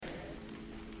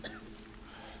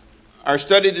Our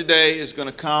study today is going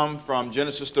to come from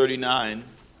Genesis 39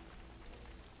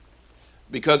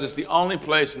 because it's the only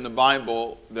place in the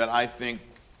Bible that I think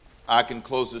I can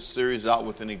close this series out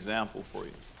with an example for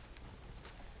you.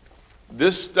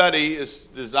 This study is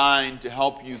designed to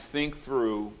help you think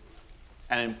through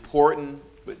an important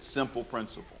but simple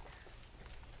principle.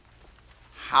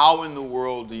 How in the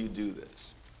world do you do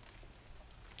this?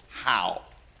 How?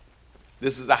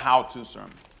 This is a how-to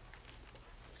sermon.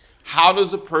 How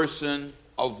does a person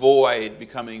avoid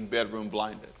becoming bedroom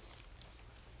blinded?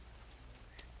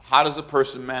 How does a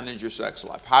person manage your sex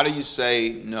life? How do you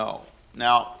say no?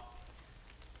 Now,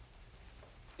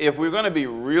 if we're going to be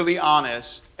really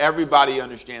honest, everybody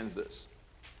understands this.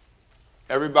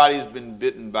 Everybody's been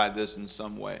bitten by this in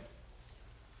some way.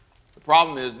 The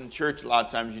problem is, in church, a lot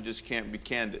of times you just can't be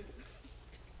candid.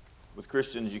 With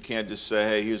Christians, you can't just say,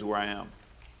 hey, here's where I am.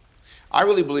 I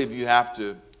really believe you have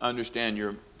to understand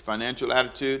your financial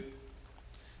attitude.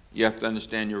 You have to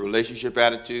understand your relationship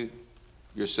attitude,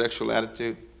 your sexual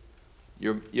attitude.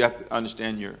 You have to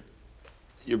understand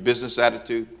your business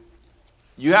attitude.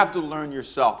 You have to learn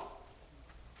yourself.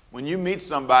 When you meet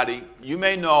somebody, you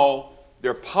may know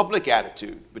their public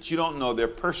attitude, but you don't know their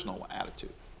personal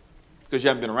attitude because you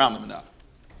haven't been around them enough.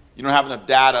 You don't have enough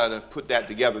data to put that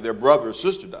together. Their brother or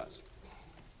sister does.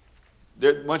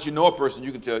 Once you know a person,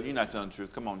 you can tell you're not telling the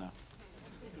truth. Come on now.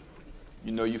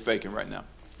 You know you're faking right now.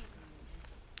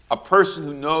 A person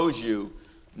who knows you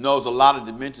knows a lot of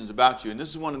dimensions about you. And this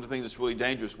is one of the things that's really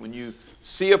dangerous. When you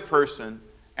see a person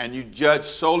and you judge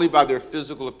solely by their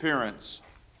physical appearance,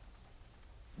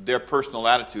 their personal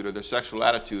attitude or their sexual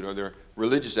attitude or their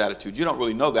religious attitude, you don't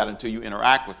really know that until you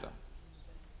interact with them.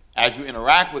 As you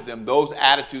interact with them, those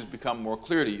attitudes become more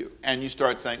clear to you. And you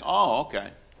start saying, oh, okay,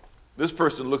 this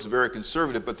person looks very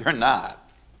conservative, but they're not.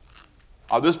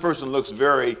 Or this person looks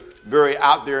very, very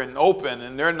out there and open,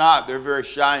 and they're not. They're very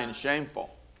shy and shameful.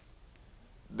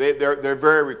 They're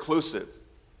very reclusive.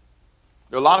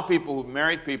 There are a lot of people who've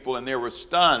married people, and they were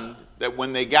stunned that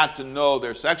when they got to know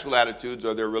their sexual attitudes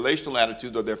or their relational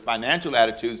attitudes or their financial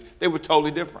attitudes, they were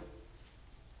totally different.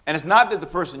 And it's not that the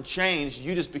person changed,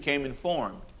 you just became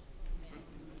informed.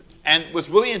 And what's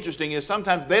really interesting is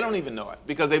sometimes they don't even know it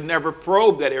because they've never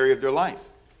probed that area of their life.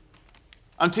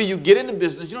 Until you get into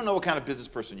business, you don't know what kind of business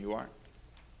person you are.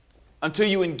 Until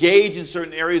you engage in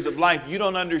certain areas of life, you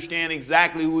don't understand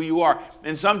exactly who you are.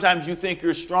 And sometimes you think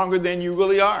you're stronger than you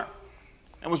really are.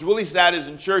 And what's really sad is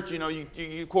in church,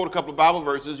 you quote a couple of Bible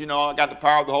verses, I got the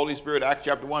power of the Holy Spirit, Acts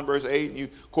chapter 1, verse 8, and you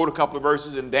quote a couple of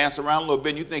verses and dance around a little bit,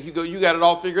 and you think you got it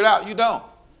all figured out. You don't.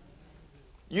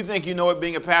 You think you know what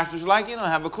being a pastor is like. You don't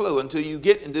have a clue until you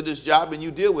get into this job and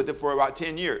you deal with it for about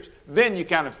 10 years. Then you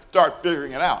kind of start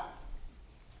figuring it out.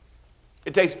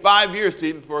 It takes 5 years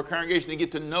for a congregation to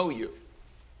get to know you.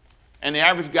 And the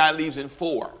average guy leaves in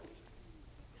 4.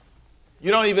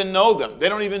 You don't even know them. They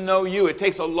don't even know you. It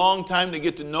takes a long time to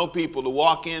get to know people, to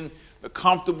walk in the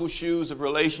comfortable shoes of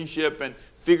relationship and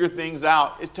figure things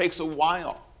out. It takes a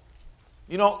while.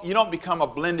 You don't become a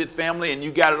blended family and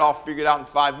you got it all figured out in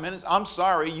 5 minutes. I'm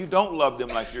sorry, you don't love them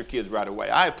like your kids right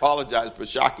away. I apologize for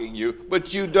shocking you,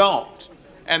 but you don't.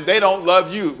 And they don't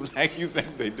love you like you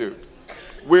think they do.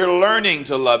 We're learning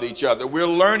to love each other. We're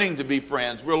learning to be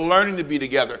friends. We're learning to be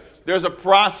together. There's a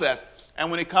process.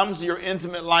 And when it comes to your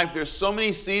intimate life, there's so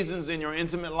many seasons in your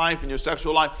intimate life and your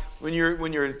sexual life. When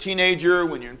you're a teenager,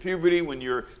 when you're in puberty, when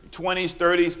you're 20s,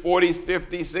 30s, 40s,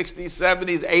 50s, 60s,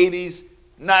 70s, 80s,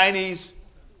 90s,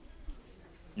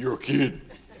 you're a kid.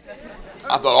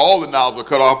 I thought all the knobs were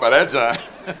cut off by that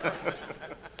time.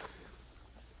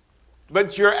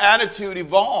 But your attitude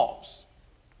evolves.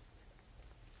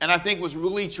 And I think what's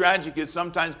really tragic is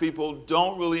sometimes people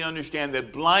don't really understand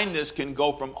that blindness can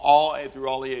go through all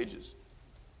the ages.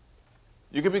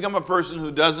 You can become a person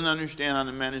who doesn't understand how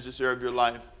to manage this area of your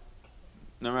life,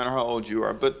 no matter how old you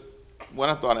are. But what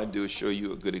I thought I'd do is show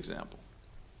you a good example.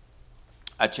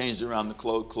 I changed around the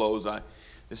clothes. I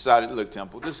decided, look,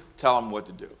 Temple, just tell them what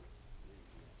to do.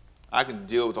 I can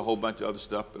deal with a whole bunch of other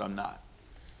stuff, but I'm not.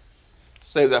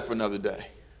 Save that for another day.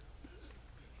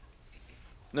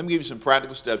 Let me give you some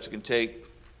practical steps you can take,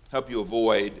 help you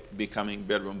avoid becoming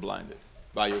bedroom blinded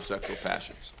by your sexual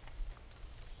passions.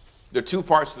 There are 2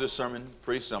 parts to this sermon,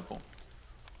 pretty simple.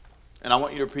 And I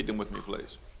want you to repeat them with me,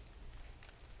 please.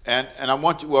 And I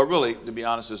want you, well, really, to be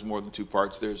honest, there's more than 2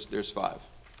 parts. There's 5.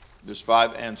 There's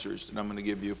 5 answers, and I'm going to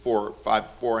give you 4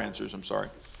 answers,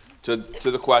 to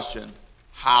the question,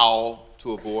 how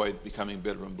to avoid becoming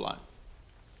bedroom blind.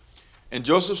 In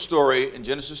Joseph's story, in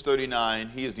Genesis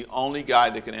 39, he is the only guy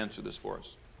that can answer this for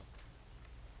us.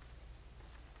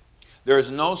 There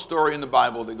is no story in the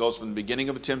Bible that goes from the beginning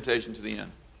of a temptation to the end.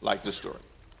 like this story.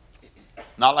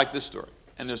 Not like this story.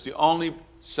 And there's the only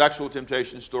sexual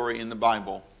temptation story in the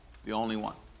Bible, the only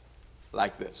one,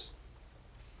 like this.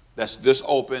 That's this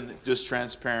open, this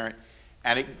transparent,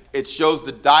 and it shows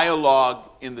the dialogue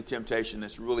in the temptation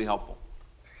that's really helpful.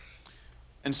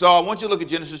 And so I want you to look at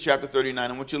Genesis chapter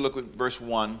 39. I want you to look at verse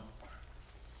 1.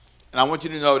 And I want you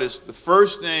to notice the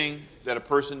first thing that a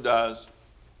person does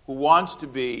who wants to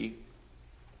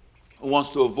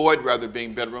avoid rather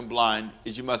being bedroom blind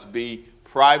is you must be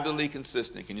privately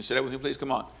consistent. Can you say that with me, please?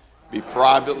 Come on. Be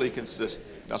privately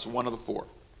consistent. That's one of the four.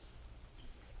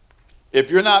 If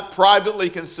you're not privately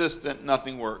consistent,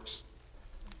 nothing works.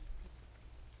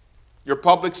 Your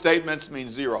public statements mean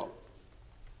zero.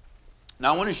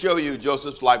 Now I want to show you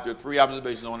Joseph's life. There are three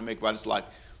observations I want to make about his life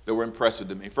that were impressive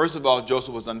to me. First of all,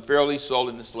 Joseph was unfairly sold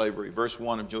into slavery. Verse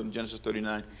 1 of Genesis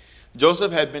 39.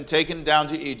 Joseph had been taken down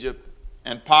to Egypt,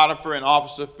 and Potiphar, an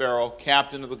officer of Pharaoh,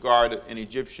 captain of the guard, an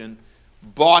Egyptian,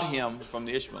 bought him from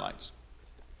the Ishmaelites.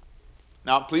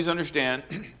 Now, please understand,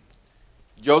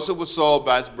 Joseph was sold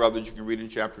by his brothers. You can read in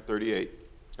chapter 38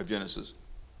 of Genesis.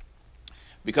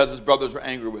 Because his brothers were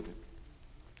angry with him.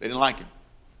 They didn't like him.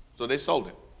 So they sold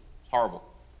him. It's horrible.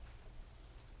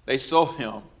 They sold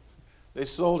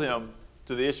him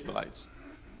to the Ishmaelites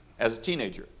as a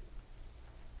teenager.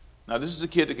 Now, this is a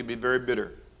kid that can be very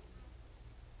bitter.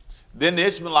 Then the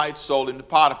Ishmaelites sold him to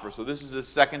Potiphar. So this is the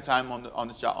second time on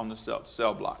the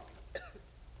cell block.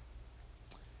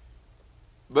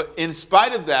 But in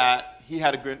spite of that, he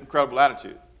had an incredible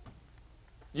attitude.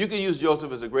 You can use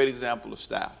Joseph as a great example of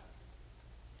staff.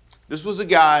 This was a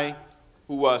guy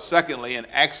who was, secondly, an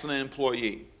excellent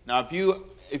employee. Now, if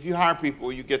you hire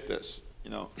people, you get this.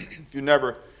 If you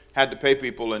never had to pay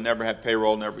people and never had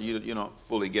payroll, you don't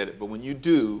fully get it. But when you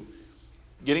do,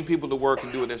 getting people to work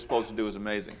and do what they're supposed to do is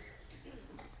amazing.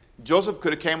 Joseph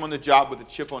could have came on the job with a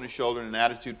chip on his shoulder and an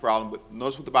attitude problem, but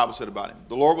notice what the Bible said about him.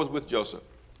 The Lord was with Joseph.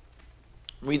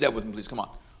 Read that with me, please. Come on.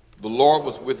 The Lord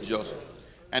was with Joseph.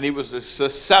 And he was a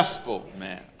successful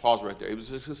man. Pause right there. He was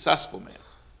a successful man.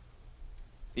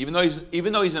 Even though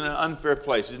he's in an unfair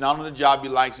place. He's not on the job he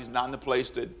likes. He's not in the place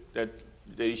that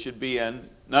he should be in.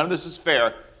 None of this is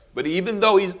fair. But even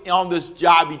though he's on this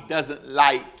job he doesn't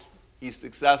like, he's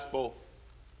successful.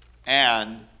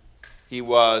 And he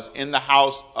was in the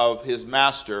house of his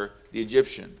master, the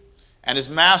Egyptian. And his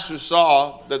master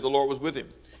saw that the Lord was with him,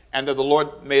 and that the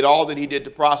Lord made all that he did to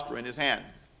prosper in his hand.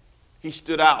 He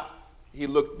stood out. He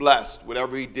looked blessed.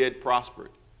 Whatever he did prospered.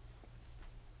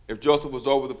 If Joseph was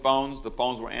over the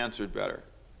phones were answered better.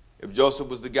 If Joseph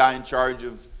was the guy in charge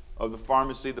of the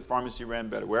pharmacy ran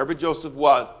better. Wherever Joseph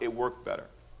was, it worked better.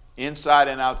 Inside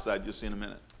and outside, you'll see in a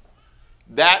minute.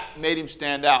 That made him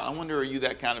stand out. I wonder, are you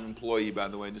that kind of employee, by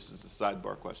the way? This is a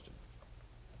sidebar question.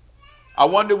 I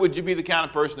wonder, would you be the kind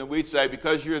of person that we'd say,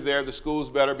 because you're there, the school's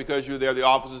better, because you're there, the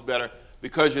office is better,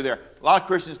 because you're there. A lot of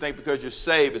Christians think because you're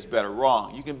saved is better.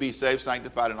 Wrong. You can be saved,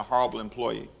 sanctified, and a horrible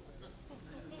employee.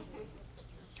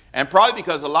 And probably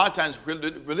because a lot of times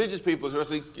religious people,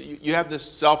 especially, you have this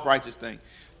self-righteous thing.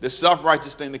 This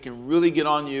self-righteous thing that can really get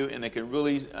on you, and it can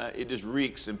really, it just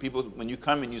reeks. And people, when you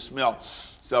come in, you smell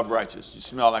self-righteous. You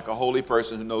smell like a holy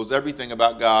person who knows everything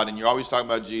about God, and you're always talking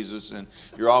about Jesus, and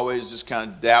you're always just kind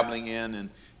of dabbling in, and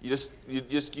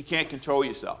you can't control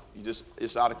yourself.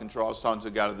 It's out of control. I was talking to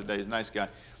a guy the other day. He's a nice guy,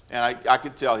 and I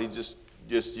could tell he just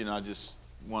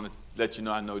want to let you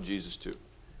know I know Jesus too.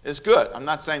 It's good. I'm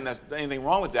not saying there's anything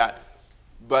wrong with that,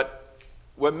 but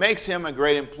what makes him a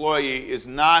great employee is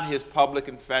not his public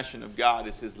confession of God,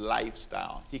 it's his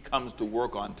lifestyle. He comes to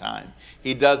work on time.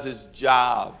 He does his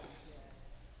job.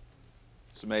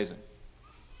 It's amazing.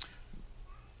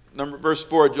 Verse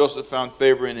 4, Joseph found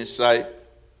favor in his sight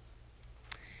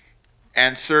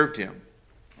and served him.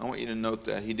 I want you to note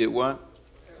that. He did what?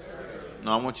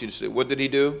 No, I want you to say, what did he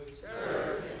do?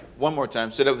 One more time.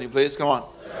 Say that with me, please. Come on.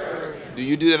 Do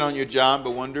you do that on your job, I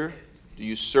wonder? Do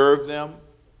you serve them?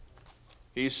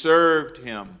 He served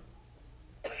him.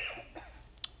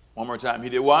 One more time. He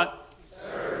did what?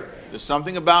 There's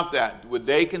something about that. Would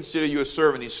they consider you a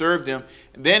servant? He served him.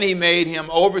 And then he made him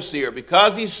overseer.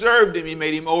 Because he served him, he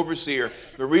made him overseer.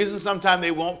 The reason sometimes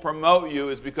they won't promote you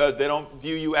is because they don't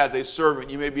view you as a servant.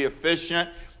 You may be efficient,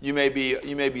 you may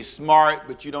be smart,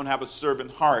 but you don't have a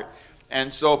servant heart.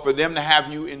 And so for them to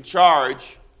have you in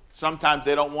charge, sometimes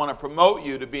they don't want to promote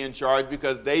you to be in charge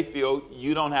because they feel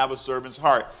you don't have a servant's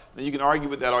heart. Now you can argue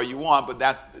with that all you want,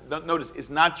 but notice, it's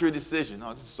not your decision.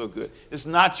 Oh, this is so good. It's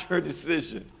not your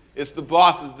decision. It's the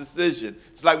boss's decision.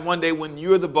 It's like one day when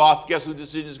you're the boss, guess whose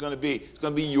decision is going to be? It's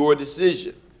going to be your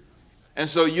decision. And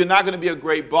so you're not going to be a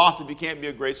great boss if you can't be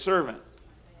a great servant.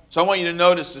 So I want you to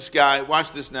notice this guy.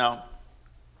 Watch this now.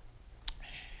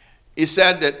 he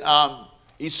said that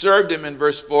he served him in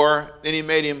verse 4. Then he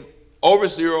made him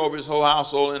overseer over his whole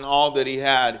household, and all that he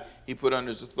had he put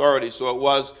under his authority. So it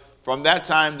was from that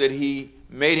time that he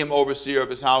made him overseer of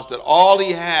his house, that all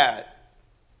he had,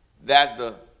 that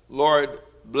the Lord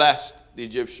blessed the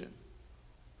Egyptian.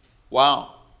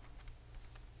 Wow.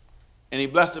 And he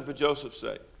blessed him for Joseph's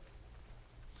sake.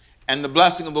 And the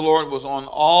blessing of the Lord was on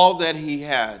all that he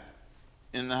had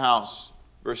in the house.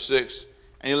 Verse 6.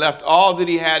 And he left all that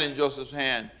he had in Joseph's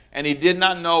hand. And he did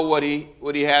not know what he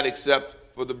had except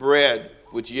for the bread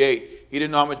which he ate. He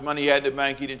didn't know how much money he had in the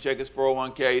bank. He didn't check his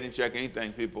 401k. He didn't check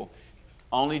anything, people.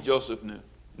 Only Joseph knew.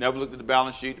 Never looked at the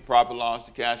balance sheet, the profit loss,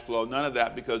 the cash flow, none of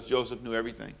that, because Joseph knew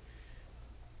everything.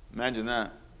 Imagine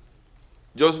that.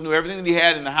 Joseph knew everything that he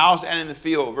had in the house and in the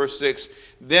field. Verse 6.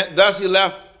 Thus he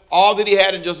left all that he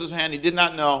had in Joseph's hand. He did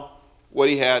not know what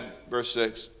he had. Verse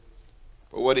 6.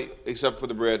 Except for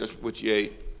the bread which he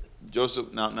ate.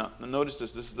 Joseph, now notice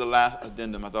this. This is the last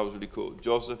addendum I thought was really cool.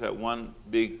 Joseph had one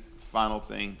big final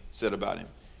thing said about him.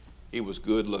 He was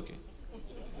good looking.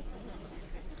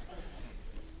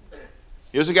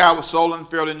 Here's a guy who was sold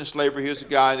unfairly into slavery. Here's a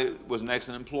guy that was an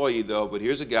excellent employee, though. But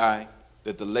here's a guy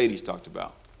that the ladies talked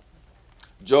about.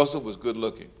 Joseph was good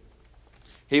looking.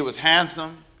 He was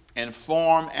handsome in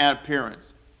form and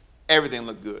appearance. Everything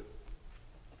looked good.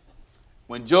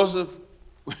 When Joseph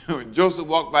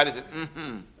walked by, they said,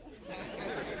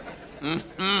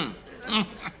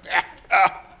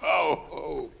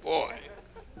 oh boy.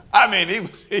 I mean,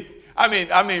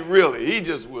 really,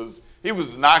 he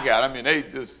was a knockout. I mean,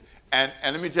 and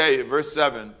let me tell you, verse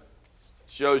 7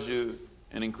 shows you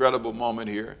an incredible moment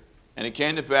here. And it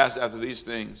came to pass after these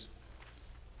things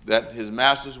that his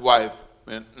master's wife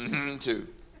went, too.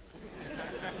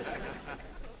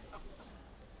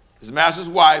 His master's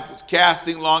wife was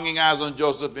casting longing eyes on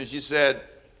Joseph, and she said,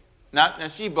 now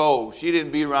she bold. She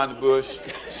didn't beat around the bush.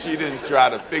 She didn't try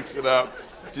to fix it up.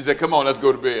 She said, come on, let's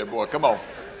go to bed, boy. Come on.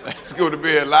 Let's go to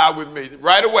bed. Lie with me.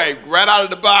 Right away, right out of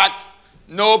the box.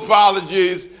 No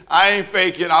apologies. I ain't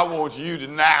faking. I want you to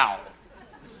now.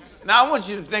 Now, I want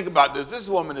you to think about this. This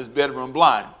woman is bedroom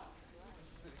blind.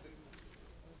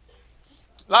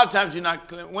 A lot of times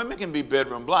women can be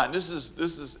bedroom blind.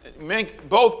 Men,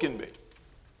 both can be.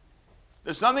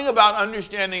 There's something about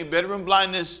understanding bedroom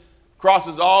blindness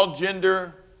crosses all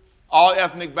gender, all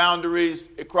ethnic boundaries.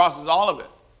 It crosses all of it.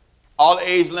 All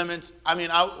age limits. I mean,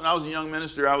 when I was a young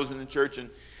minister, I was in the church, and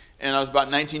I was about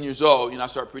 19 years old. I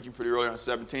started preaching pretty early. I was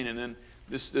 17, and then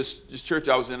this church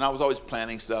I was in, I was always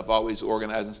planning stuff, always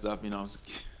organizing stuff. It's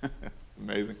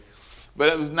amazing. But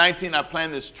it was 19. I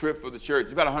planned this trip for the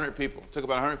church. About 100 people. It took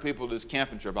about 100 people to this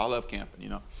camping trip. I love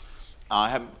camping. I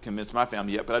haven't convinced my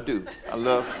family yet, but I do.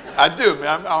 I do,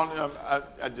 man.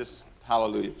 I just,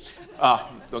 hallelujah.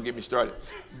 Don't get me started.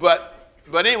 But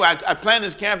anyway, I planned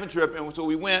this camping trip, and so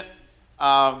we went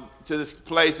to this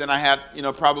place, and I had,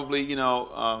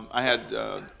 I had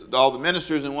all the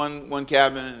ministers in one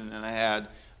cabin, and I had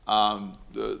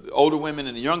the older women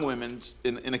and the younger women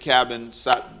in a cabin,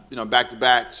 back to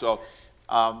back. So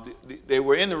they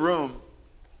were in the room,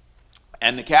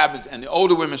 and the cabins, and the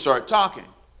older women started talking.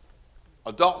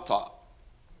 Adult talk.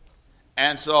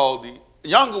 And so the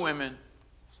younger women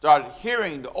started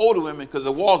hearing the older women, because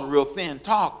the walls were real thin,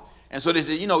 talk. And so they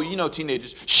said,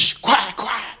 teenagers, shh, quiet.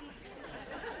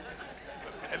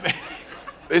 And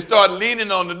they started leaning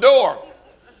on the door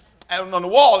and on the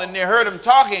wall, and they heard them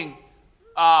talking,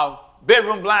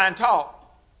 bedroom blind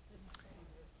talk.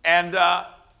 And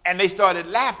they started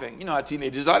laughing. You know how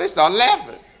teenagers are, they started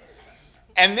laughing.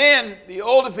 And then the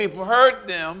older people heard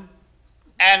them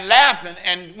and laughing,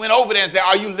 and went over there and said,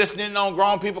 are you listening on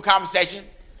grown people conversation?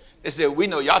 They said, we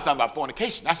know y'all talking about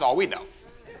fornication. That's all we know.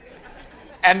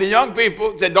 And the young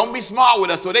people said, don't be smart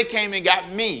with us. So they came and got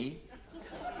me.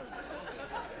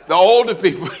 The older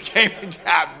people came and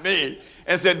got me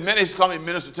and said, they call me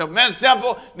Minister Temple. Minister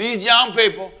Temple, these young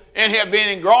people in here being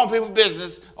in grown people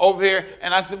business over here.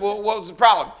 And I said, well, what's the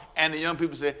problem? And the young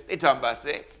people said, they talking about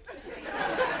sex.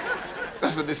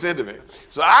 That's what they said to me.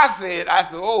 So I said,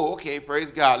 oh, okay,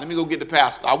 praise God. Let me go get the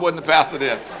pastor. I wasn't the pastor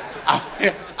then.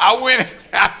 I went and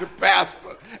got the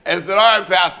pastor and said, all right,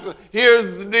 pastor,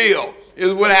 here's the deal.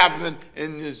 Here's what happened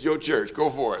in your church.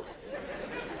 Go for it.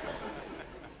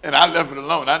 And I left it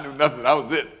alone. I knew nothing. That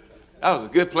was it. That was a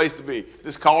good place to be.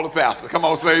 Just call the pastor. Come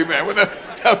on, say amen.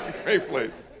 That was a great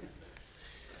place.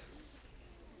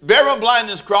 Bedroom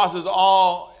blindness crosses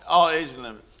all age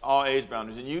limits. All age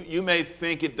boundaries. And you may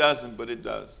think it doesn't, but it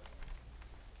does.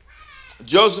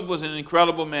 Joseph was an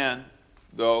incredible man,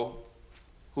 though,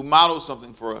 who modeled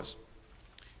something for us.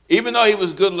 Even though he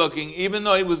was good looking, even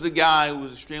though he was a guy who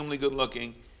was extremely good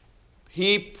looking,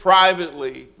 He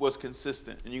privately was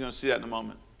consistent, and you're going to see that in a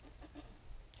moment.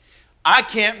 I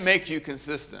can't make you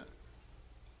consistent.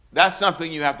 That's something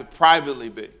you have to privately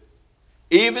be.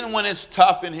 Even when it's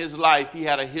tough in his life, he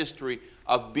had a history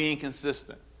of being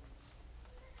consistent.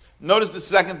 Notice the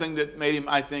second thing that made him,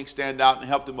 I think, stand out and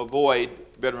helped him avoid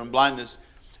bedroom blindness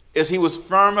is he was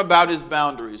firm about his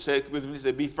boundaries. Say it with me.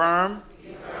 Say, be firm,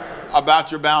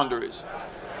 about your boundaries.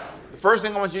 The first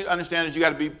thing I want you to understand is you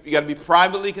got to be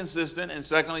privately consistent, and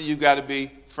secondly, you've got to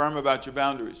be firm about your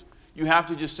boundaries. You have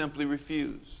to just simply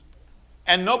refuse.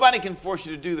 And nobody can force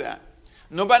you to do that.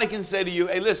 Nobody can say to you,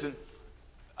 hey, listen,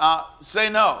 say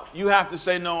no. You have to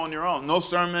say no on your own. No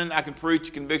sermon, I can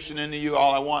preach conviction into you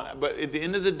all I want. But at the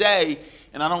end of the day,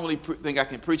 and I don't really think I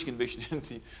can preach conviction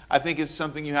into you, I think it's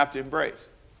something you have to embrace.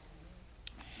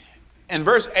 In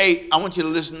verse 8, I want you to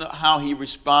listen to how he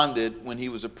responded when he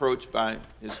was approached by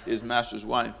his master's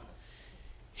wife.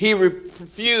 He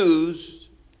refused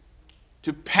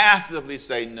to passively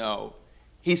say no.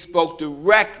 He spoke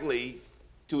directly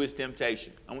to his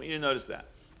temptation. I want you to notice that.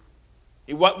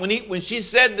 When she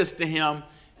said this to him,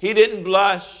 he didn't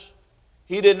blush.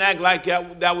 He didn't act like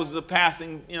that was a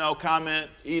passing, comment.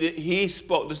 He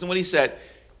spoke. Listen to what he said.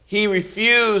 He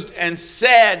refused and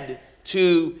said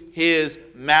to his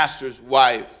master's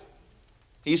wife.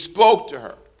 He spoke to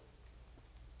her.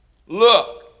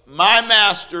 Look, my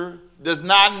master does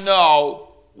not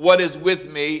know what is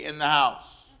with me in the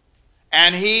house.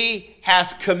 And he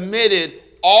has committed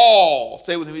all,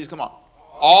 say with me, come on,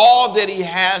 all that he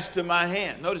has to my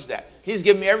hand. Notice that. He's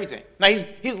given me everything. Now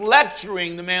he's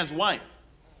lecturing the man's wife.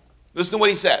 Listen to what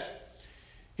he says.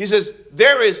 He says,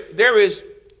 there is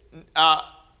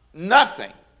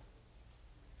nothing.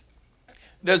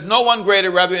 There's no one greater,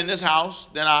 rather, in this house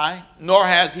than I, nor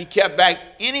has he kept back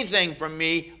anything from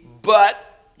me but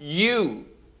you,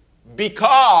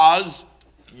 because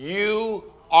you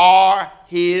are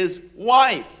his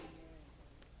wife.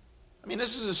 I mean,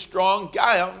 this is a strong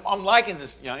guy. I'm liking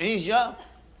this young. And he's young.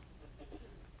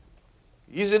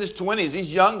 He's in his 20s. He's a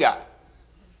young guy.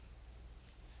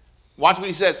 Watch what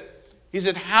he says. He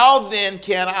said, how then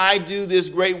can I do this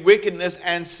great wickedness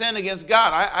and sin against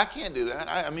God? I can't do that.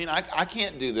 I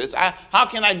can't do this. How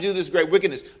can I do this great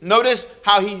wickedness? Notice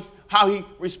how he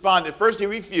responded. First, he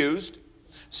refused.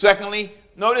 Secondly,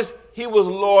 notice he was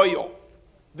loyal.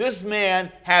 This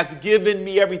man has given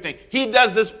me everything. He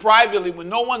does this privately when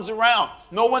no one's around.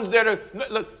 No one's there to,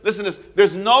 look, listen to this.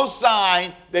 There's no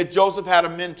sign that Joseph had a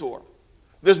mentor.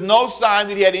 There's no sign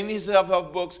that he had any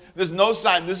self-help books. There's no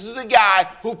sign. This is a guy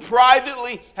who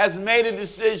privately has made a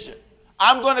decision.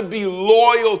 I'm going to be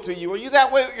loyal to you. Are you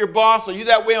that way with your boss? Are you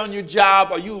that way on your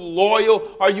job? Are you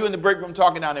loyal? Are you in the break room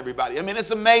talking down everybody? I mean,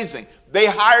 it's amazing. They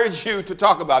hired you to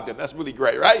talk about them. That's really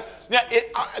great, right? Now,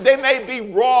 they may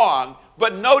be wrong,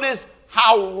 but notice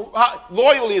how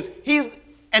loyal he is.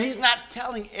 He's not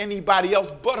telling anybody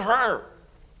else but her.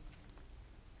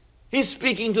 He's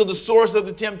speaking to the source of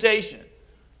the temptation.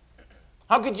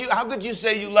 How could you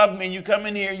say you love me and you come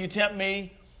in here, you tempt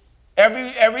me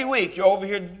every week? You're over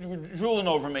here drooling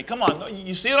over me. Come on,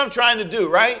 you see what I'm trying to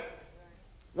do, right?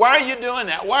 Why are you doing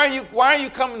that? Why are you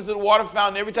coming to the water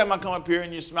fountain every time I come up here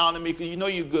and you're smiling at me because you know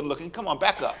you're good looking? Come on,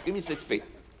 back up. Give me 6 feet.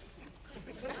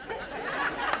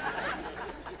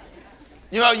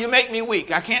 You make me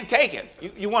weak. I can't take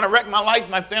it. You want to wreck my life,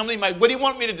 my family, what do you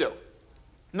want me to do?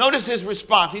 Notice his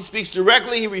response. He speaks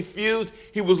directly. He refused.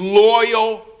 He was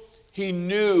loyal. He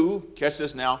knew, catch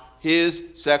this now, his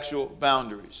sexual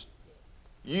boundaries.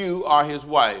 You are his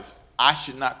wife. I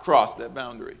should not cross that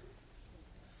boundary.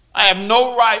 I have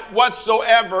no right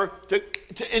whatsoever to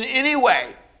in any way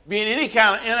be in any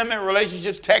kind of intimate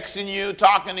relationships, texting you,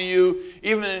 talking to you,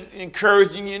 even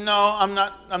encouraging you. No, I'm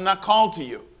not called to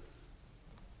you.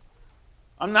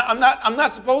 I'm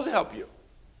not supposed to help you.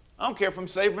 I don't care if I'm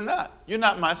saved or not. You're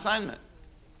not my assignment.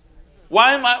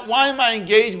 Why am I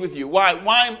engaged with you? Why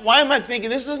am I thinking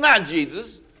this is not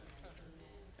Jesus?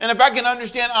 And if I can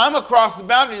understand, I'm across the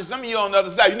boundary, and some of you on the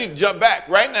other side, you need to jump back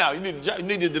right now. You need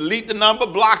to delete the number,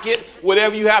 block it,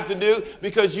 whatever you have to do,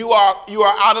 because you are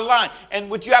out of line. And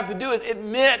what you have to do is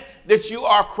admit that you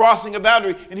are crossing a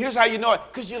boundary. And here's how you know it,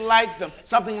 because you like them.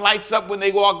 Something lights up when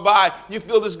they walk by. You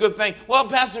feel this good thing. Well,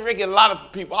 Pastor Rick, a lot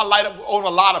of people. I light up on a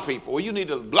lot of people. Well, you need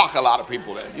to block a lot of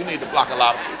people then. You need to block a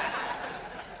lot of people.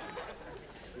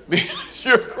 Because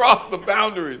you're across the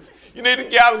boundaries. You need to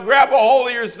grab a hold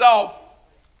of yourself.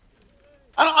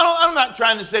 I'm not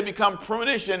trying to say become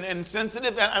prunish and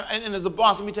sensitive. And as a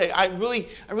boss, let me tell you, I really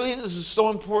this is so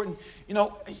important.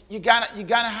 You gotta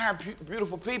hire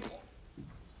beautiful people.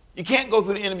 You can't go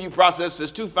through the interview process,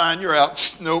 says too fine, you're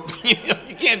out. Nope.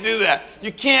 You can't do that.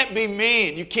 You can't be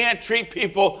mean. You can't treat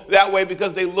people that way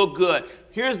because they look good.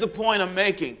 Here's the point I'm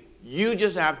making. You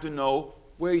just have to know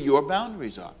where your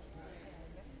boundaries are.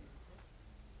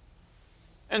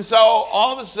 And so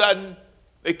all of a sudden,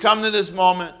 they come to this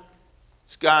moment.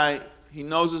 This guy, he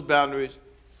knows his boundaries.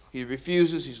 He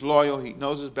refuses. He's loyal. He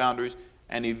knows his boundaries.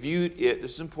 And he viewed it,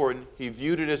 this is important, he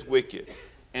viewed it as wicked.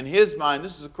 In his mind,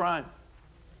 this is a crime.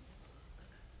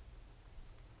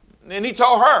 And he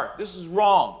told her, this is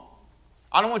wrong.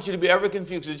 I don't want you to be ever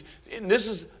confused.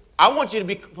 And I want you to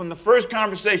be, from the first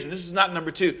conversation, this is not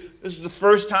number 2, this is the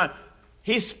first time,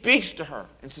 he speaks to her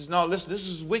and says, no, listen, this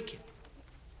is wicked.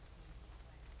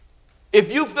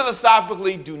 If you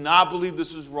philosophically do not believe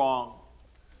this is wrong,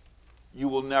 you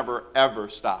will never, ever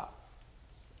stop.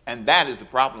 And that is the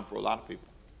problem for a lot of people.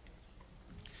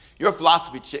 Your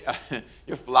philosophy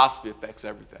affects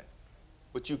everything.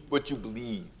 What you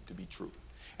believe to be true.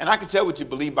 And I can tell what you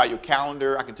believe by your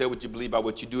calendar. I can tell what you believe by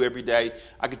what you do every day.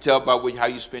 I can tell by how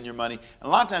you spend your money. And a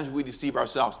lot of times we deceive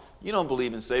ourselves. You don't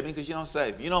believe in saving because you don't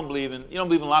save. You don't believe in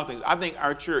a lot of things. I think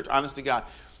our church, honest to God,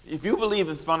 if you believe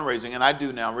in fundraising, and I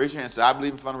do now, raise your hand and say, I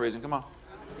believe in fundraising. Come on.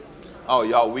 Oh,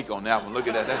 y'all weak on that one. Look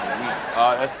at that. That's weak.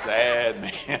 Oh, that's sad,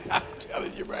 man. I'm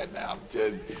telling you right now. I'm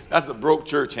telling you. That's a broke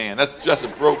church hand. That's just a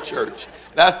broke church.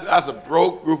 That's a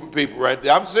broke group of people right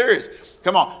there. I'm serious.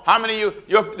 Come on. How many of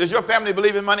you, does your family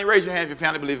believe in money? Raise your hand if your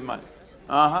family believes in money.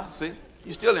 See?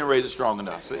 You still didn't raise it strong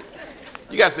enough. See?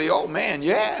 You got to say, oh, man,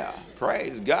 yeah.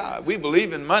 Praise God. We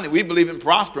believe in money. We believe in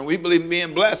prospering. We believe in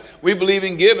being blessed. We believe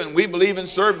in giving. We believe in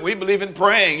serving. We believe in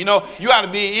praying. You know, you ought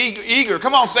to be eager.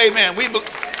 Come on, say amen.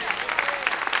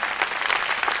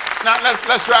 Now,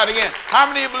 let's try it again. How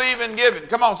many of you believe in giving?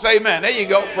 Come on, say amen. There you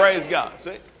go. Praise God.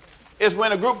 See? It's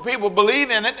when a group of people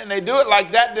believe in it and they do it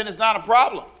like that, then it's not a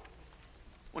problem.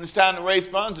 When it's time to raise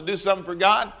funds and do something for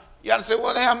God, you got to say,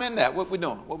 well, I'm in that. What we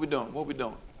doing? What we doing? What we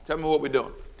doing? Tell me what we're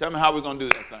doing. Tell me how we're going to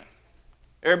do that thing.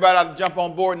 Everybody ought to jump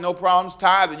on board, no problems,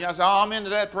 tithing. You ought to say, oh, I'm into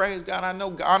that. Praise God. I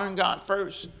know honoring God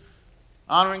first.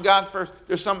 Honoring God first.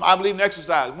 There's some, I believe in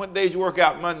exercise. What days you work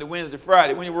out? Monday, Wednesday,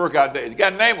 Friday. When your workout days? You got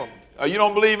to name them. You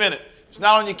don't believe in it. It's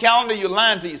not on your calendar. You're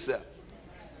lying to yourself.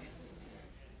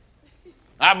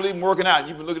 I believe in working out.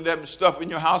 You've been looking at that stuff in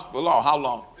your house for long. How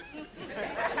long?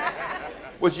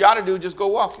 What you ought to do is just go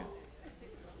walking.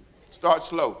 Start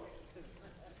slow.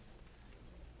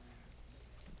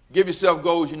 Give yourself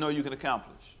goals you know you can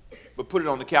accomplish. But put it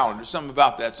on the calendar. There's something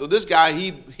about that. So this guy,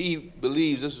 he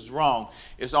believes this is wrong.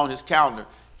 It's on his calendar.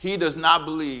 He does not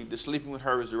believe that sleeping with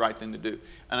her is the right thing to do.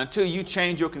 And until you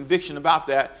change your conviction about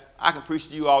that, I can preach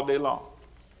to you all day long.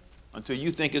 Until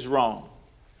you think it's wrong.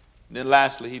 And then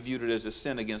lastly, he viewed it as a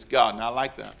sin against God. And I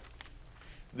like that.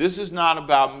 This is not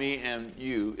about me and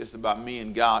you. It's about me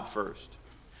and God first.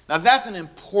 Now that's an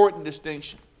important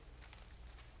distinction.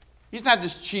 He's not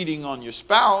just cheating on your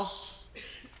spouse.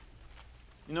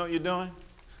 You know what you're doing?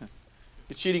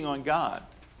 You're cheating on God.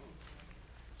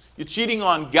 You're cheating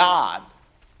on God.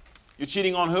 You're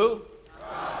cheating on who?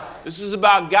 God. This is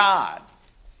about God.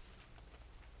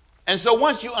 And so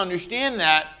once you understand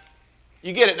that,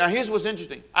 you get it. Now here's what's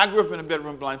interesting. I grew up in a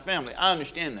bedroom blind family. I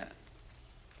understand that.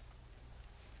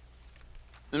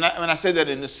 And when I say that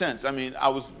in this sense, I mean, I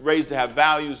was raised to have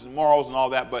values and morals and all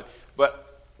that, but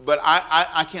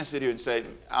I can't sit here and say,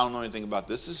 I don't know anything about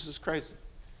this. This is crazy.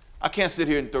 I can't sit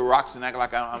here and throw rocks and act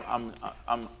like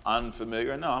I'm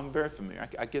unfamiliar. No, I'm very familiar.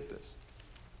 I get this.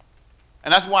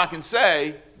 And that's why I can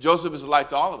say Joseph is a light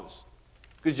to all of us.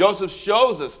 Because Joseph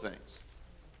shows us things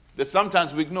that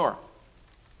sometimes we ignore.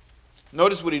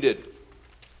 Notice what he did.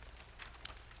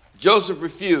 Joseph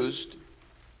refused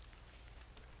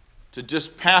to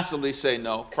just passively say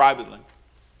no, privately.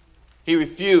 He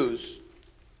refused.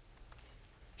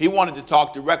 He wanted to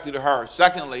talk directly to her.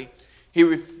 Secondly, he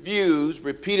refused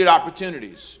repeated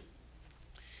opportunities.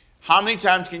 How many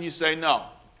times can you say no?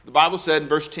 The Bible said in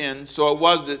verse 10, so it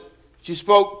was that she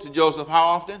spoke to Joseph how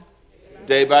often?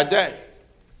 Day by day.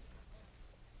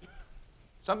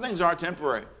 Some things aren't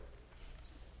temporary.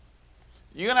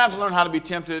 You're going to have to learn how to be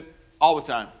tempted all the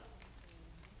time.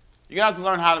 You're going to have to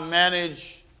learn how to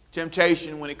manage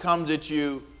temptation when it comes at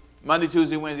you Monday,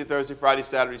 Tuesday, Wednesday, Thursday, Friday,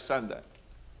 Saturday, Sunday.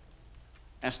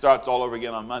 And starts all over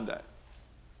again on Monday.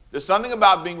 There's something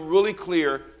about being really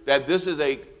clear that this is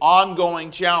an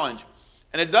ongoing challenge.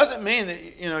 And it doesn't mean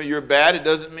that you're bad. It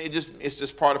doesn't mean it's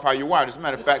just part of how you're wired. As a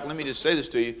matter of fact, let me just say this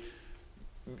to you.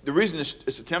 The reason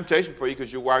it's a temptation for you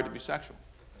because you're wired to be sexual.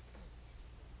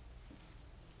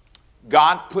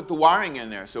 God put the wiring in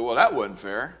there. So, well, that wasn't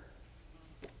fair.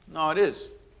 No, it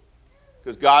is.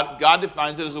 Because God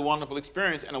defines it as a wonderful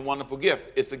experience and a wonderful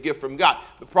gift. It's a gift from God.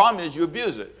 The problem is you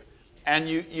abuse it. And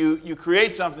you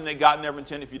create something that God never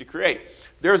intended for you to create.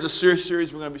 There's a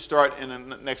series we're going to be starting in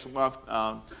the next month.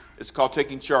 It's called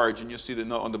Taking Charge. And you'll see the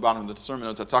note on the bottom of the sermon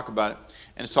notes. I talk about it.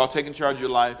 And it's called Taking Charge of Your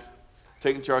Life,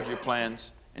 Taking Charge of Your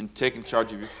Plans, and Taking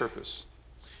Charge of Your Purpose.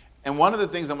 And one of the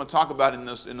things I'm going to talk about in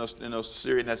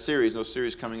that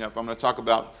series coming up, I'm going to talk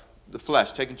about the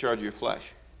flesh, taking charge of your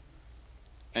flesh.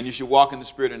 And you should walk in the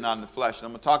Spirit and not in the flesh. And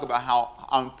I'm going to talk about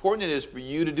how important it is for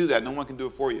you to do that. No one can do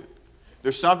it for you.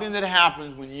 There's something that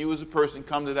happens when you as a person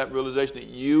come to that realization that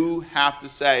you have to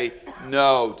say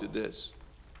no to this.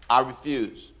 I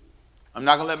refuse. I'm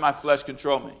not going to let my flesh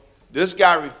control me. This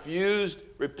guy refused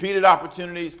repeated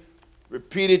opportunities,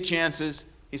 repeated chances.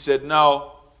 He said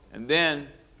no. And then,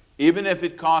 even if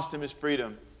it cost him his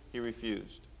freedom, he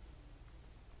refused.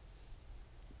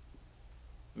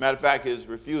 Matter of fact, his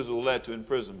refusal led to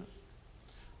imprisonment.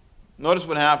 Notice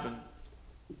what happened.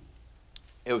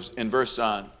 It was in verse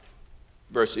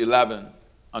 11,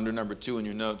 under number 2 in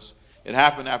your notes. It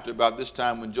happened after about this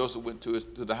time when Joseph went to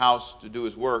the house to do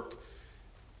his work.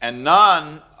 And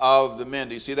none of the men,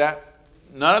 do you see that?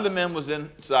 None of the men was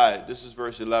inside. This is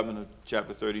verse 11 of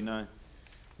chapter 39.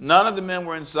 None of the men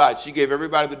were inside. She gave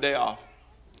everybody the day off.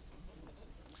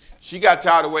 She got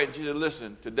tired of waiting. She said,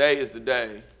 listen, today is the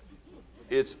day.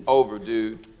 It's over,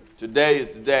 dude. Today is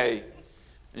the day.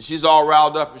 And she's all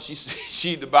riled up. And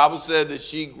the Bible said that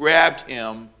she grabbed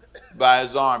him by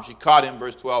his arm. She caught him,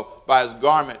 verse 12, by his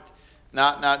garment.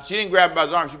 Now, she didn't grab him by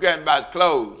his arm. She grabbed him by his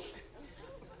clothes.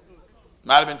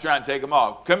 Might have been trying to take him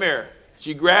off. Come here.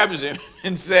 She grabs him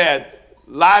and said,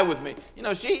 lie with me. You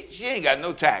know, she ain't got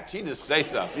no tact. She just say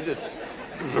stuff. She just...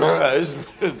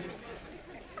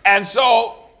 And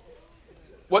so,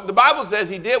 what the Bible says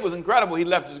he did was incredible. He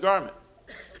left his garment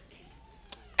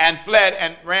and fled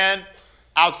and ran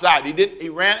outside. He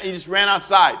just ran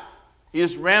outside. He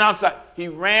just ran outside. He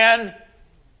ran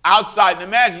outside. And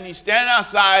imagine he's standing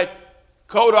outside,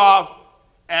 coat off,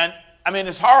 and I mean,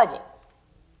 it's horrible.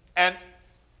 And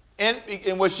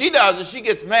what she does is she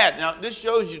gets mad. Now, this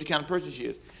shows you the kind of person she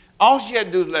is. All she had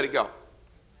to do is let it go.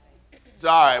 It's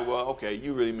all right, well, okay,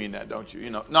 you really mean that, don't you? You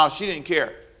know, no, she didn't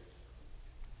care.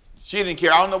 She didn't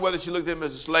care. I don't know whether she looked at him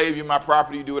as a slave. You're my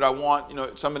property. You do what I want. You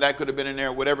know, some of that could have been in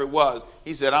there, whatever it was.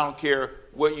 He said, I don't care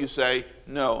what you say.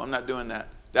 No, I'm not doing that.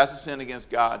 That's a sin against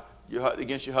God,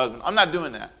 against your husband. I'm not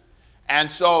doing that.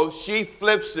 And so she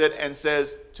flips it and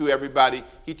says to everybody,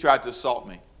 he tried to assault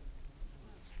me.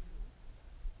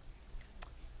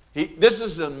 This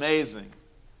is amazing.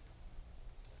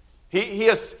 He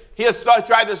has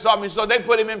tried to assault me, so they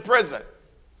put him in prison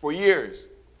for years.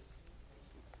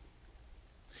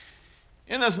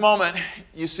 In this moment,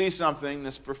 you see something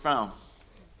that's profound.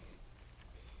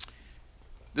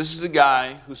 This is a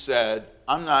guy who said,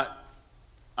 I'm not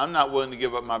willing to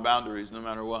give up my boundaries no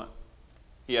matter what.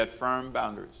 He had firm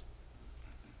boundaries.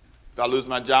 If I lose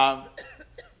my job,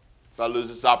 if I lose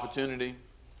this opportunity,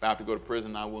 if I have to go to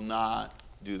prison, I will not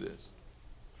do this.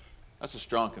 That's a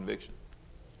strong conviction.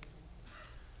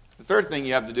 The third thing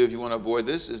you have to do if you want to avoid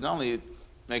this is not only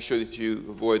make sure that you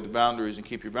avoid the boundaries and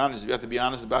keep your boundaries, you have to be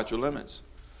honest about your limits.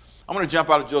 I'm going to jump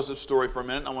out of Joseph's story for a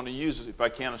minute. I want to use, if I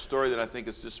can, a story that I think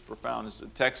is just profound. It's a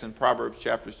text in Proverbs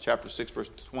chapter 6,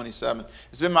 verse 27.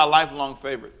 It's been my lifelong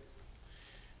favorite.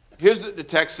 Here's what the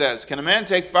text says. Can a man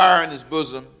take fire in his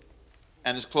bosom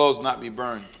and his clothes not be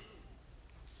burned?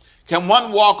 Can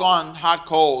one walk on hot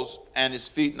coals and his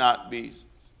feet not be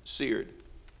seared?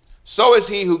 So is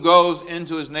he who goes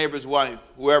into his neighbor's wife.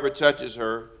 Whoever touches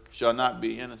her shall not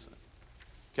be innocent.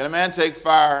 Can a man take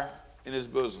fire in his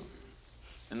bosom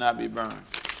and not be burned?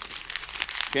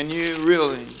 Can you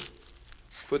really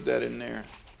put that in there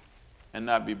and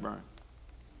not be burned?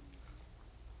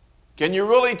 Can you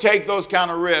really take those kind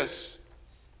of risks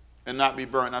and not be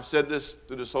burned? I've said this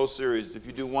through this whole series. If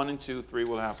you do 1 and 2, 3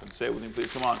 will happen. Say it with me,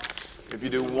 please. Come on. If you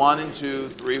do 1 and 2,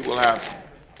 3 will happen.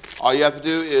 All you have to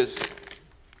do is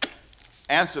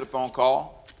answer the phone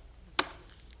call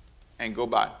and go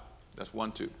by. That's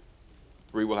 1, 2.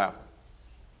 3 will happen.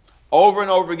 Over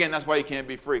and over again. That's why you can't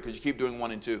be free, because you keep doing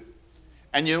 1 and 2.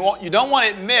 And you don't want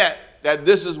to admit that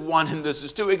this is 1 and this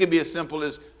is 2. It could be as simple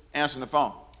as answering the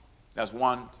phone. That's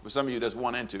 1. For some of you, that's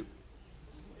 1 and 2.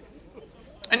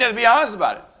 And then to be honest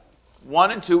about it.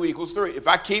 1 and 2 equals 3. If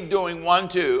I keep doing 1,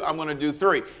 2, I'm going to do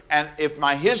 3. And if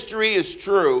my history is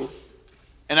true,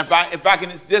 and if I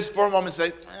can just for a moment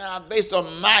say, based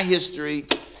on my history,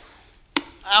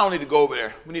 I don't need to go over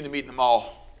there. We need to meet in the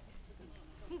mall.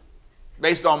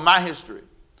 Based on my history.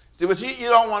 See, but you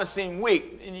don't want to seem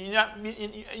weak. And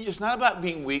it's not about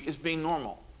being weak. It's being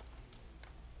normal.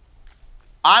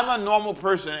 I'm a normal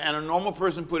person, and a normal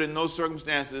person put in those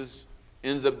circumstances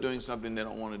ends up doing something they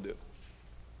don't want to do.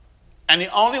 And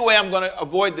the only way I'm going to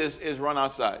avoid this is run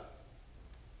outside.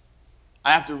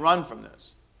 I have to run from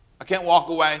this. I can't walk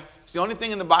away. It's the only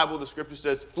thing in the Bible the scripture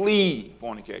says, flee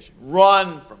fornication.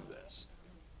 Run from this.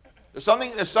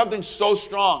 There's something so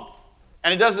strong.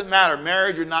 And it doesn't matter,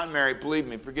 marriage or not married, believe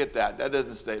me, forget that. That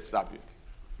doesn't stop you.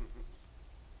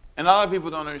 And a lot of people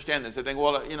don't understand this. They think,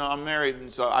 well, I'm married,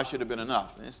 and so I should have been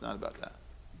enough. And it's not about that.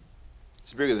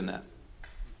 It's bigger than that.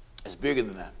 It's bigger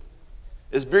than that.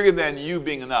 It's bigger than you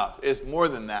being enough. It's more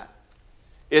than that.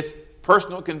 It's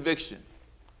personal conviction.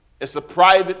 It's a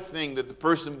private thing that the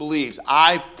person believes.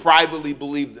 I privately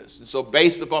believe this. And so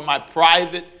based upon my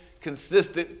private,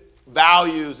 consistent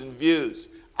values and views,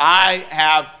 I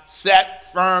have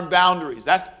set firm boundaries.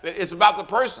 It's about the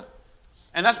person.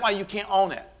 And that's why you can't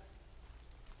own it.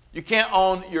 You can't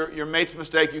own your mate's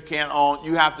mistake.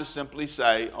 You have to simply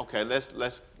say, okay,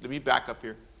 let me back up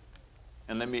here.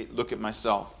 And let me look at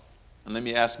myself. And let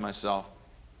me ask myself,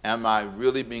 am I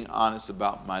really being honest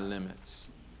about my limits?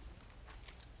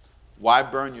 Why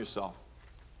burn yourself?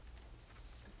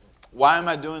 Why am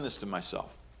I doing this to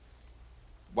myself?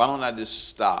 Why don't I just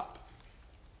stop?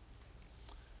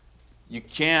 You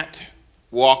can't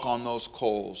walk on those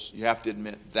coals. You have to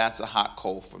admit, that's a hot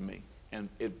coal for me. And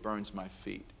it burns my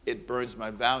feet. It burns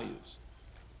my values.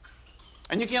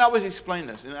 And you can't always explain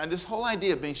this. And this whole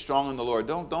idea of being strong in the Lord,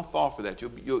 don't fall for that.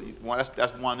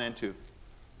 That's 1 and 2.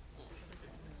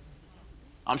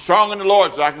 I'm strong in the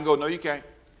Lord, so I can go. No, you can't.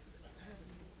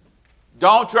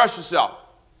 Don't trust yourself.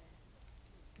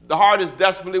 The heart is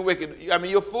desperately wicked.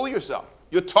 You'll fool yourself.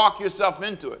 You'll talk yourself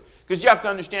into it. Because you have to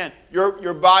understand,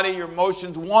 your body, your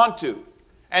emotions want to.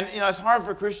 And it's hard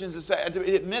for Christians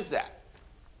to admit that.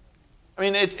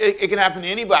 It can happen to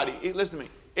anybody. Listen to me.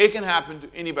 It can happen to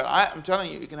anybody. I'm telling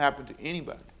you, it can happen to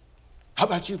anybody. How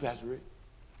about you, Pastor Rick?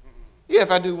 Yeah, if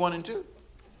I do 1 and 2.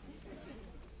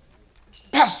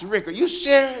 Pastor Rick, are you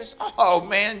serious? Oh,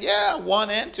 man, yeah, 1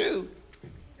 and 2.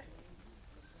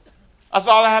 That's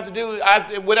all I have to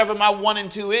do, whatever my 1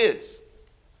 and 2 is.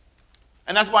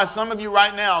 And that's why some of you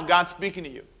right now, God's speaking to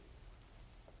you.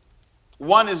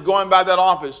 1 is going by that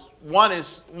office. 1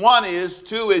 is, 2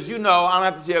 is, I don't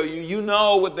have to tell you, you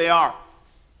know what they are.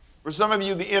 For some of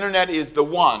you, the internet is the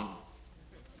 1.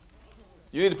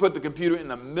 You need to put the computer in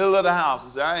the middle of the house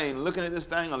and say, I ain't looking at this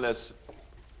thing unless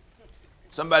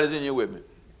somebody's in here with me.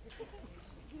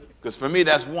 Because for me,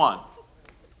 that's 1.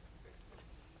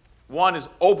 1 is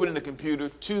opening the computer.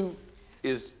 2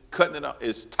 is cutting it up,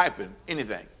 is typing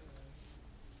anything.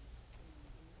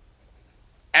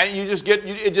 And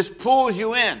it just pulls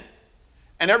you in.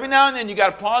 And every now and then you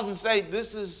got to pause and say,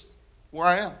 this is where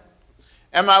I am.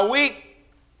 Am I weak?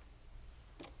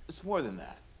 It's more than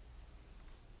that.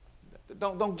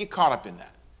 Don't get caught up in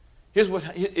that.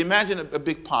 Imagine a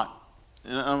big pot.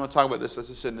 And I'm going to talk about this,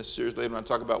 as I said in this series later when I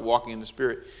talk about walking in the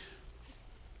Spirit.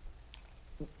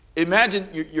 Imagine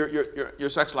your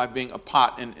sex life being a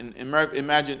pot, and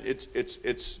imagine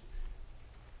it's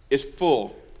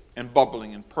full and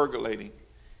bubbling and percolating.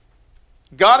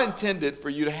 God intended for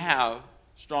you to have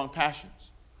strong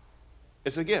passions.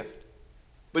 It's a gift.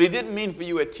 But he didn't mean for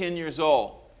you at 10 years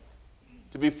old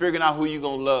to be figuring out who you're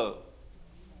going to love,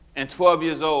 and 12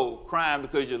 years old crying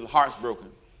because your heart's broken.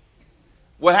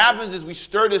 What happens is we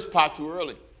stir this pot too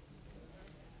early.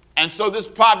 And so this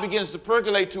pot begins to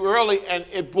percolate too early, and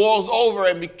it boils over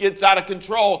and gets out of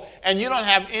control, and you don't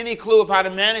have any clue of how to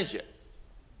manage it.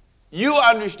 You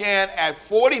understand at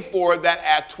 44 that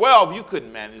at 12 you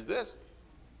couldn't manage this.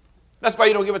 That's why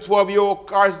you don't give a 12-year-old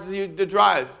car to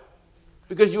drive,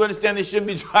 because you understand they shouldn't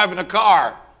be driving a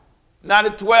car. Not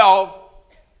at 12.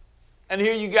 And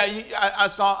here you got, I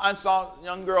saw a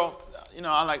young girl,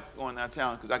 I like going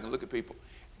downtown because I can look at people.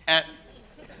 And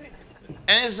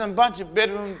there's a bunch of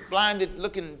bedroom blinded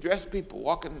looking dressed people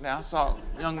walking down. I saw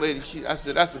a young lady, I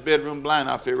said, that's a bedroom blind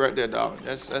outfit right there, darling.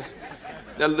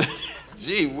 That,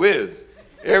 gee whiz,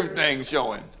 everything's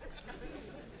showing.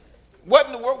 What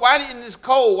in the world, why in this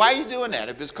cold, why are you doing that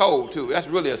if it's cold too? That's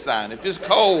really a sign. If it's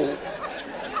cold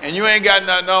and you ain't got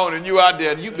nothing on and you out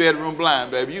there, you bedroom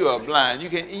blind, baby. You are blind.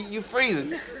 You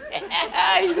freezing.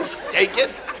 You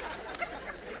shaking.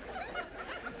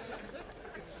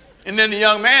 And then the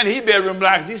young man, he bedroom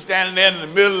blind because he's standing there in the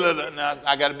middle of the, now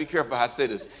I got to be careful how I say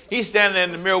this. He's standing there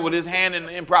in the mirror with his hand in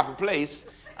the improper place.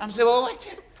 I'm saying, well,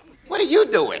 what are you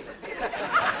doing?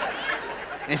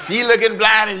 And she looking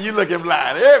blind and you looking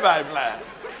blind. Everybody blind.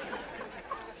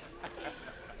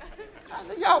 I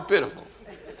said, y'all pitiful.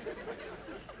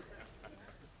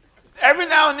 Every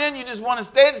now and then you just want to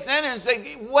stand there and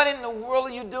say, what in the world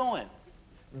are you doing?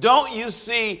 Don't you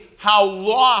see how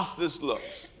lost this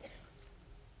looks?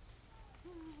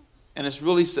 And it's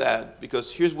really sad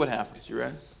because here's what happens. You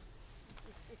ready?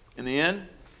 In the end,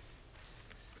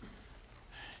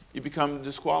 you become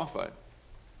disqualified.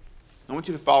 I want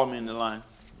you to follow me in the line.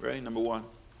 Ready? Number one.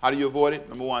 How do you avoid it?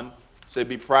 Number one, say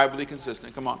be privately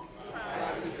consistent. Come on.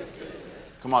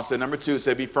 Come on, say number two.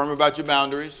 Say be firm about your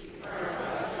boundaries.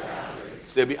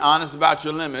 Say be honest about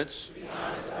your limits.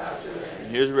 And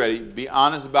here's ready. Be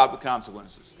honest about the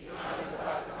consequences.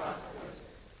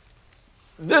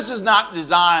 This is not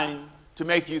designed to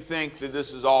make you think that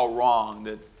this is all wrong,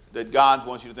 that God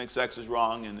wants you to think sex is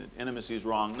wrong and that intimacy is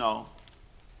wrong. No.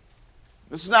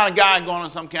 This is not a guy going on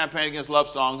some campaign against love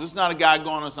songs. This is not a guy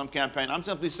going on some campaign. I'm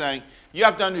simply saying you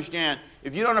have to understand,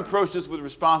 if you don't approach this with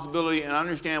responsibility and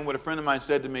understand what a friend of mine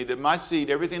said to me, that my seed,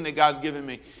 everything that God's given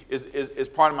me is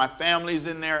part of my family's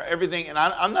in there, everything, and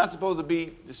I'm not supposed to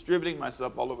be distributing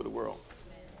myself all over the world.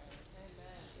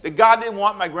 That God didn't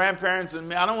want my grandparents and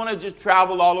me. I don't want to just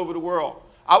travel all over the world.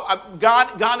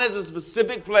 God has a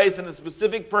specific place and a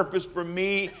specific purpose for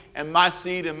me and my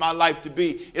seed and my life to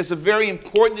be. It's a very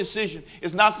important decision.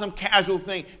 It's not some casual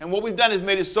thing. And what we've done is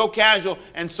made it so casual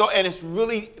and it's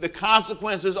really, the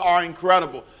consequences are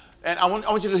incredible. And I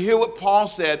want you to hear what Paul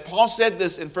said. Paul said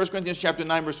this in 1 Corinthians chapter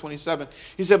 9, verse 27.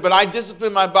 He said, but I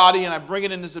discipline my body and I bring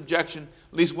it into subjection,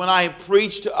 at least when I have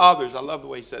preached to others. I love the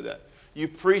way he said that.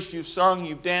 You've preached, you've sung,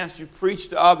 you've danced, you've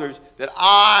preached to others, that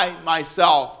I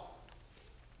myself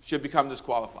should become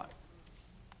disqualified.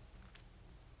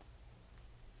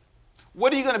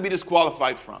 What are you going to be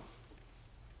disqualified from?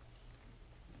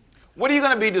 What are you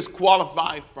going to be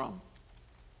disqualified from?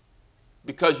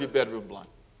 Because you're bedroom blind.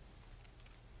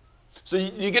 So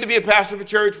you get to be a pastor of a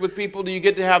church with people. Do you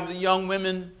get to have the young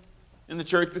women in the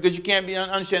church? Because you can't be,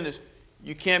 understand this,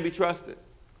 you can't be trusted.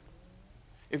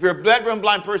 If you're a bedroom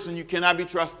blind person, you cannot be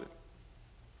trusted.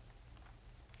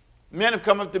 Men have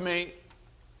come up to me,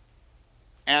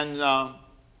 and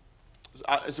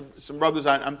some brothers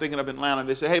I'm thinking of in Atlanta,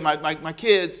 they say, hey, my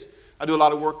kids, I do a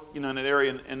lot of work in that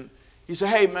area, and he said,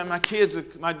 hey, man,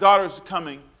 my daughters are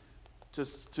coming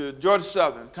to Georgia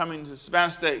Southern, coming to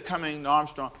Savannah State, coming to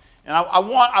Armstrong, and I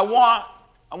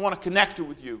want to connect her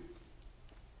with you.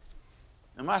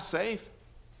 Am I safe?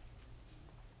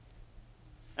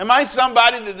 Am I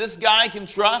somebody that this guy can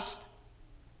trust?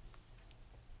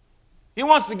 He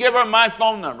wants to give her my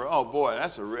phone number. Oh, boy,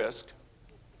 that's a risk.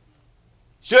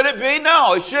 Should it be?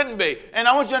 No, it shouldn't be. And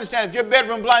I want you to understand, if you're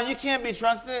bedroom blind, you can't be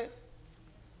trusted.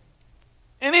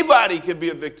 Anybody could be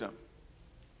a victim.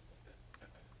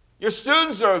 Your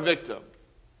students are a victim.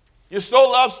 You're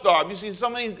so love-starved. You see so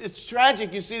many, it's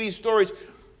tragic. You see these stories,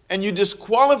 and you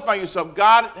disqualify yourself.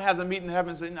 God has a meeting in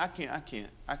heaven saying, I can't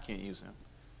use him.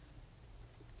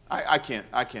 I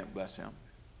can't bless him.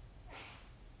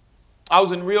 I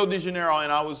was in Rio de Janeiro, and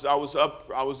I've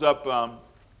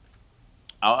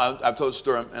told the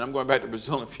story, and I'm going back to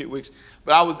Brazil in a few weeks.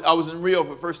 But I was in Rio for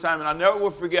the first time, and I never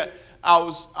will forget. I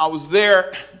was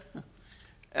there,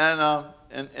 and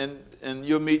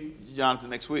you'll meet Jonathan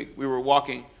next week. We were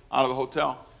walking out of the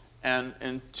hotel,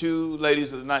 and two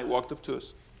ladies of the night walked up to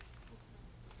us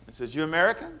and said, "You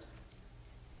Americans?"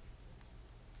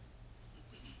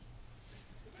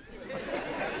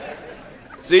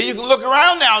 See, you can look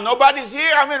around now. Nobody's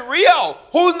here. I'm in Rio.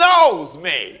 Who knows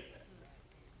me?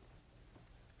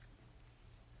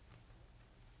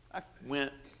 I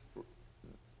went,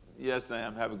 yes,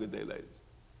 Sam, have a good day, ladies.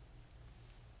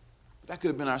 That could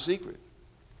have been our secret.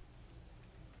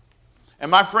 And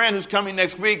my friend who's coming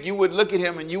next week, you would look at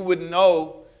him and you wouldn't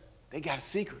know they got a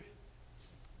secret.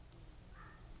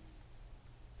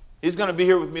 He's going to be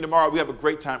here with me tomorrow. We have a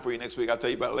great time for you next week. I'll tell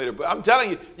you about it later. But I'm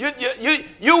telling you,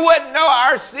 you wouldn't know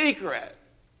our secret.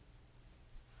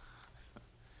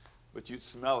 But you'd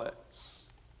smell it.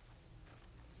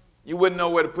 You wouldn't know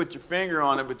where to put your finger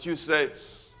on it, but you say,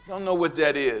 don't know what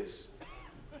that is.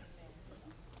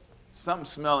 Something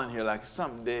smelling here like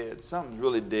something dead. Something's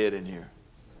really dead in here.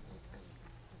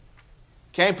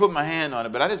 Can't put my hand on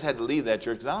it, but I just had to leave that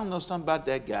church because I don't know something about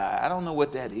that guy. I don't know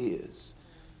what that is.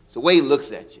 It's the way he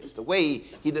looks at you. It's the way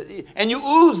he does. And you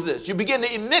ooze this. You begin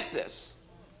to emit this.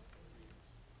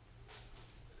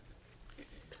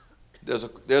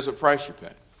 There's a price you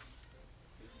pay.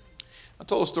 I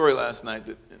told a story last night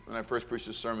that when I first preached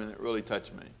this sermon that really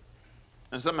touched me.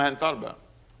 And something I hadn't thought about.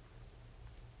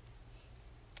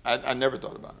 I never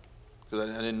thought about it because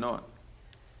I didn't know it.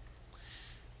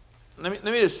 Let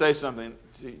me just say something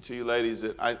to you ladies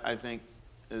that I think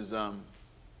is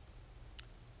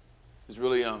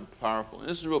really powerful. And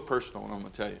this is real personal, what I'm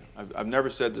going to tell you. I've never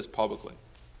said this publicly.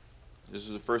 This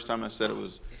is the first time I said it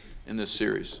was in this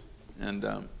series. And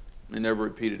never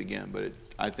repeat it again, but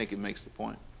I think it makes the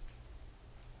point.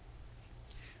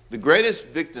 The greatest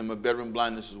victim of bedroom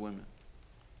blindness is women.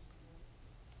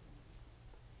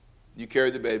 You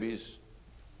carry the babies.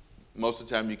 Most of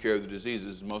the time you carry the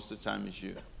diseases. Most of the time it's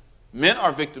you. Men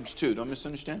are victims too. Don't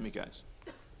misunderstand me, guys.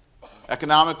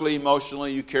 Economically,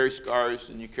 emotionally, you carry scars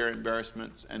and you carry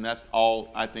embarrassments, and that's all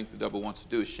I think the devil wants to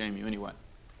do is shame you anyway.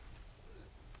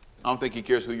 I don't think he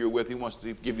cares who you're with. He wants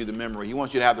to give you the memory. He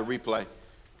wants you to have the replay.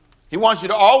 He wants you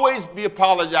to always be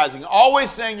apologizing, always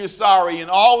saying you're sorry, and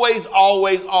always,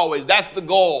 always, always. That's the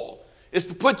goal. It's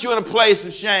to put you in a place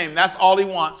of shame. That's all he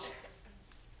wants.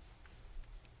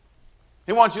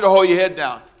 He wants you to hold your head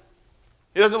down.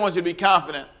 He doesn't want you to be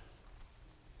confident.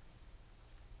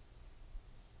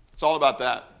 It's all about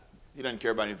that. He doesn't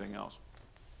care about anything else.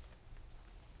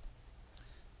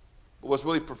 But what's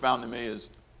really profound to me is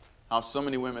how so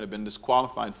many women have been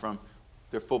disqualified from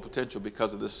their full potential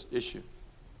because of this issue.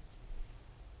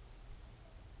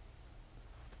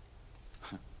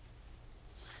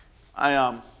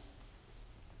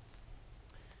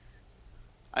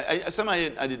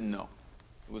 Something I didn't know.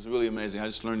 It was really amazing. I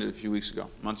just learned it a few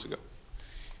months ago.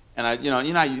 And you know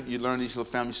how you learn these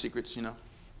little family secrets, you know?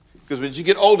 Because when you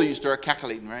get older, you start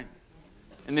calculating, right?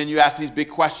 And then you ask these big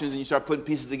questions, and you start putting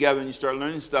pieces together, and you start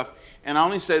learning stuff. And I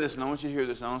only say this, and I want you to hear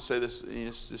this, and I don't say this,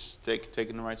 just take it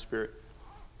in the right spirit.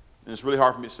 And it's really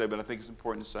hard for me to say, but I think it's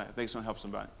important to say. I think it's going to help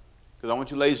somebody. Because I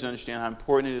want you ladies to understand how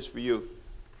important it is for you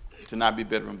to not be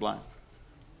bedroom blind.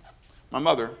 My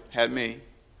mother had me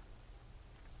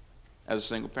as a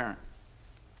single parent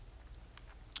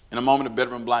in a moment of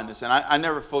bedroom blindness. And I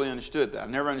never fully understood that.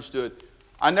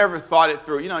 I never thought it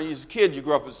through. You know, as a kid, you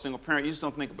grow up as a single parent, you just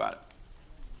don't think about it.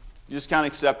 You just kind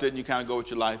of accept it and you kind of go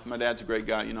with your life. My dad's a great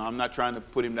guy. You know, I'm not trying to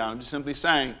put him down. I'm just simply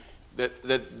saying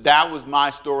that was my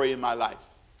story in my life.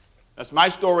 That's my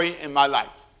story in my life.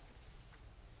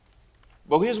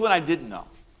 But here's what I didn't know.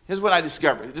 Here's what I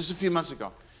discovered just a few months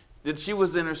ago. That she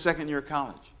was in her second year of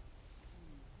college.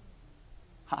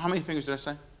 How many fingers did I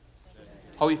say?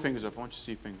 Hold your fingers up. I want you to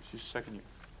see your fingers. She's second year.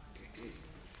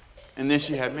 And then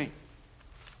she had me.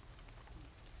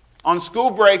 On school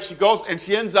break, she goes and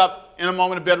she ends up in a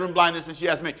moment of bedroom blindness, and she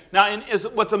has me. Now,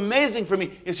 what's amazing for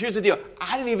me is here's the deal.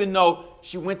 I didn't even know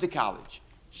she went to college.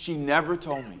 She never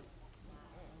told me.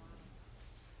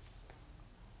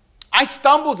 I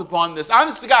stumbled upon this.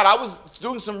 Honest to God, I was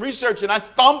doing some research, and I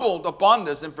stumbled upon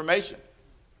this information.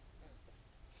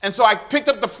 And so I picked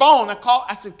up the phone.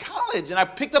 I said, college. And I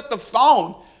picked up the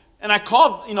phone, and I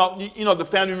called, you know the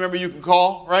family member you can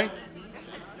call, right?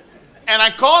 And I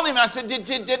called him, and I said,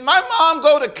 did my mom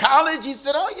go to college? He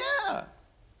said, oh, yeah.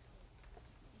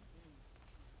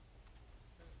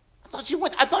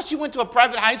 I thought she went to a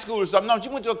private high school or something. No, she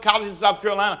went to a college in South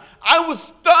Carolina. I was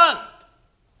stunned.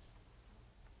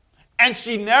 And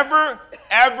she never,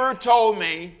 ever told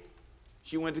me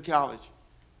she went to college.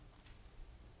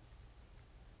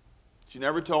 She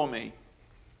never told me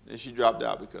that she dropped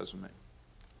out because of me.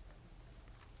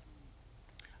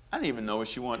 I didn't even know what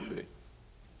she wanted to be.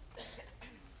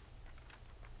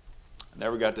 I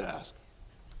never got to ask.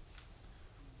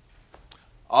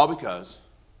 All because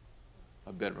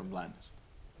of bedroom blindness.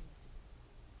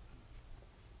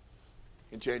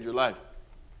 It can change your life.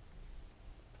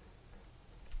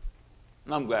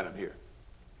 And I'm glad I'm here.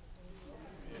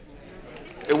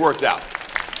 It worked out.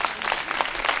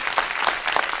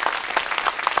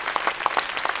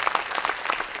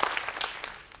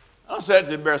 I don't say that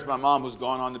to embarrass my mom who's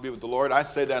gone on to be with the Lord. I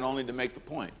say that only to make the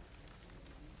point.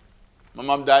 My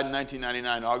mom died in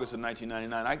 1999, August of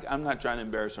 1999. I'm not trying to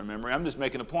embarrass her memory. I'm just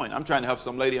making a point. I'm trying to help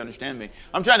some lady understand me.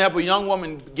 I'm trying to help a young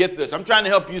woman get this. I'm trying to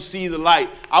help you see the light.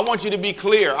 I want you to be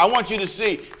clear. I want you to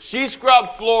see. She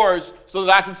scrubbed floors so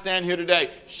that I can stand here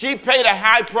today. She paid a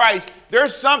high price.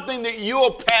 There's something that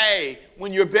you'll pay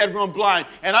when you're bedroom blind.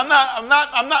 And I'm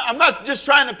not just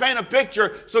trying to paint a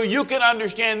picture so you can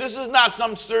understand. This is not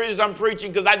some series I'm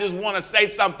preaching because I just want to say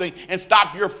something and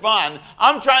stop your fun.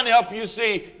 I'm trying to help you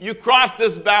see you cross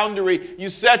this boundary. You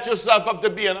set yourself up to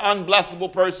be an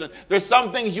unblessable person. There's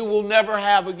some things you will never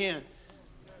have again.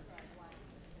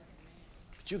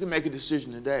 But you can make a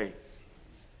decision today.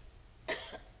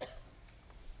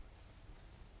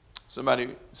 Somebody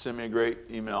sent me a great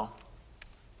email.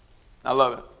 I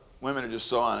love it. Women are just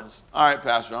so honest. All right,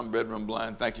 Pastor, I'm bedroom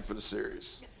blind. Thank you for the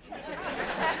series.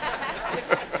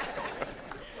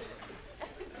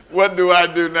 What do I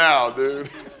do now, dude?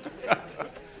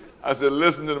 I said,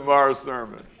 listen to tomorrow's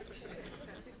sermon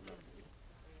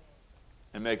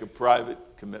and make a private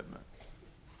commitment.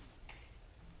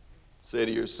 Say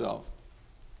to yourself,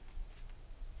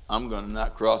 I'm going to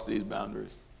not cross these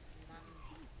boundaries.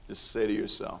 just say to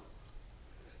yourself,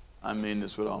 I mean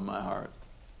this with all my heart.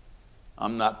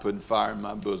 I'm not putting fire in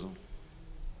my bosom.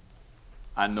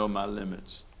 I know my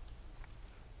limits.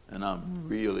 And I'm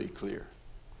really clear.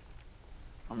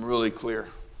 I'm really clear.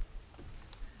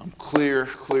 I'm clear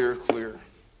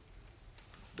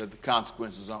that the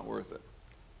consequences aren't worth it.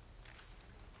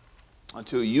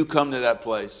 Until you come to that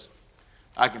place,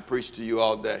 I can preach to you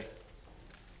all day,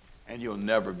 and you'll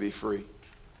never be free.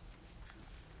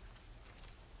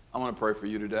 I want to pray for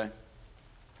you today.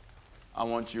 I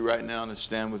want you right now to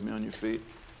stand with me on your feet.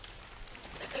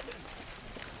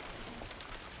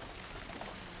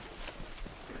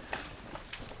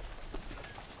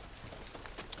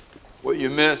 What you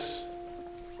miss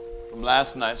from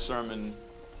last night's sermon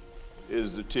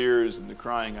is the tears and the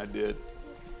crying I did,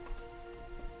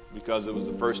 because it was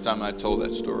the first time I told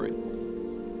that story.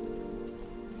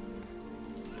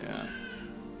 Yeah.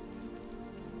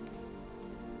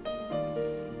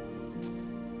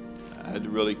 I had to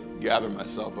really gather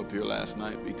myself up here last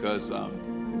night because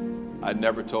I'd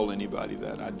never told anybody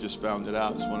that. I just found it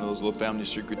out. It's one of those little family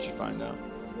secrets you find out.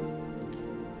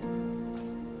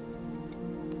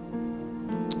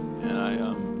 And I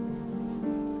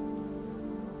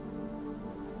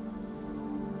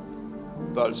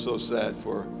thought it was so sad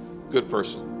for a good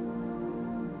person.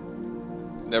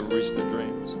 Never reached their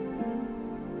dreams.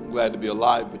 I'm glad to be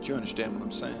alive, but you understand what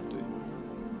I'm saying, do you?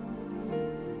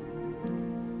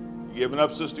 You giving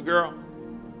up, sister girl?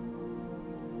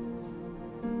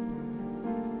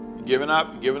 You giving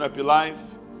up? You giving up your life?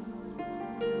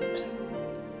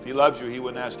 If he loves you, he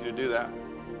wouldn't ask you to do that.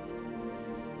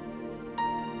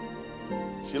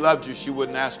 If she loved you, she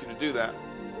wouldn't ask you to do that.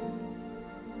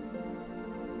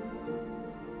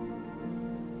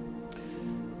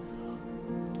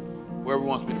 Whoever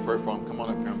wants me to pray for them, come on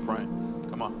up here and pray.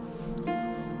 Come on.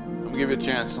 I'm going to give you a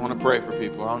chance. I want to pray for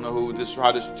people. I don't know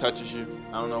how this touches you.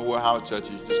 I don't know how it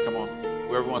touches you. Just come on.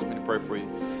 Whoever wants me to pray for you.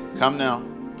 Come now.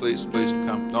 Please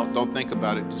come. Don't think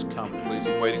about it. Just come, please.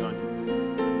 I'm waiting on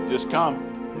you. Just come.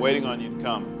 I'm waiting on you to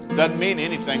come. Doesn't mean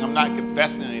anything. I'm not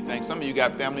confessing anything. Some of you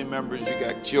got family members. You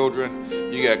got children.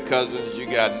 You got cousins. You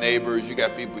got neighbors. You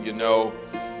got people you know.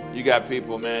 You got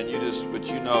people, man, you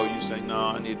say,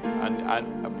 no,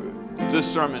 this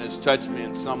sermon has touched me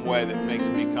in some way that makes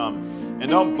me come. And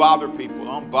don't bother people.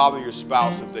 Don't bother your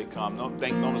spouse if they come.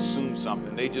 Don't assume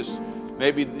something. They just,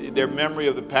 maybe their memory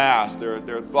of the past, their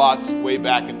thoughts way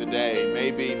back in the day,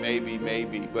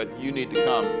 maybe, but you need to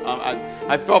come.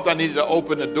 I felt I needed to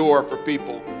open the door for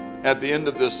people at the end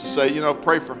of this to say,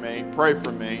 pray for me,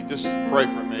 just pray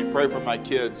for me, pray for my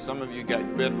kids. Some of you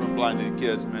got bedroom blinded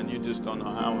kids, man. You just don't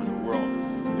know how in the world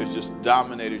it's just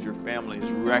dominated your family. It's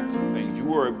wrecked things. You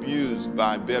were abused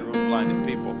by bedroom blinded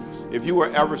people. If you were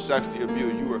ever sexually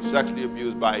abused, you were sexually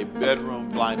abused by a bedroom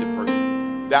blinded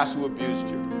person. That's who abused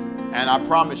you. And I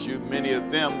promise you, many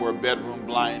of them were bedroom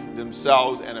blind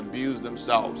themselves and abused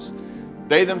themselves.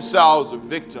 They themselves are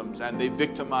victims, and they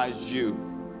victimized you.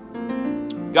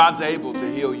 God's able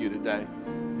to heal you today.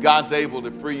 God's able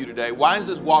to free you today. Why is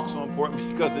this walk so important?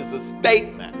 Because it's a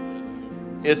statement.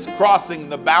 It's crossing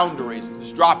the boundaries.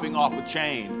 It's dropping off a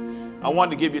chain. I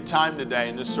wanted to give you time today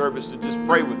in this service to just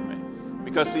pray with me.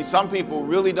 Because, see, some people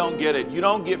really don't get it. You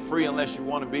don't get free unless you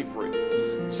want to be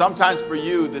free. Sometimes for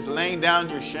you, this laying down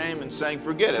your shame and saying,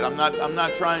 forget it. I'm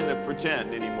not trying to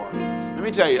pretend anymore. Let me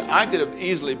tell you, I could have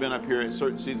easily been up here in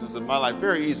certain seasons of my life.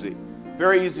 Very easy.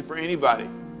 Very easy for anybody.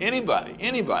 Anybody.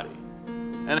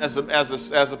 And as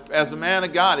a man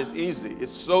of God, it's easy.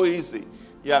 It's so easy.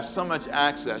 You have so much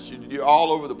access. You're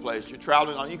all over the place. You're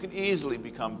traveling on. You can easily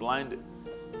become blinded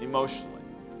emotionally.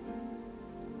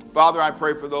 Father, I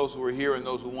pray for those who are here and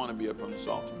those who want to be up on this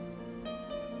altar.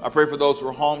 I pray for those who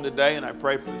are home today, and I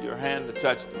pray for your hand to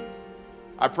touch them.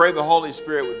 I pray the Holy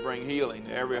Spirit would bring healing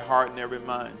to every heart and every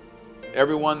mind.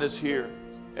 Everyone that's here,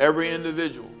 every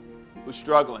individual who's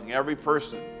struggling, every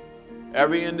person,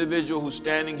 every individual who's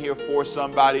standing here for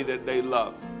somebody that they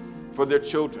love, for their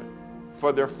children,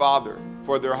 for their father,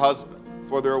 for their husband,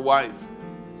 for their wife,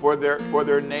 for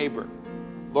their neighbor.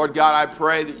 Lord God, I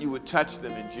pray that you would touch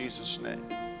them in Jesus' name.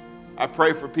 I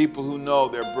pray for people who know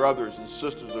their brothers and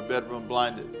sisters are bedroom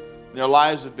blinded. Their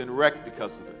lives have been wrecked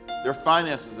because of it. Their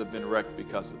finances have been wrecked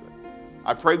because of it.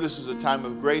 I pray this is a time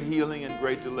of great healing and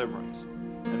great deliverance.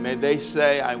 And may they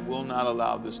say, I will not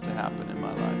allow this to happen in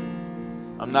my life.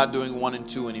 I'm not doing 1 and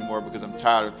 2 anymore because I'm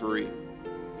tired of 3.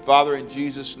 Father, in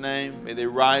Jesus' name, may they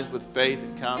rise with faith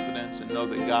and confidence and know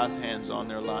that God's hand's on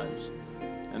their lives.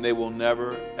 And they will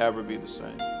never, ever be the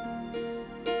same.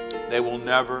 They will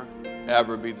never,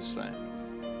 ever be the same.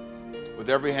 With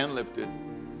every hand lifted,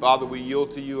 Father, we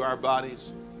yield to you our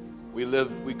bodies.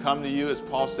 We come to you, as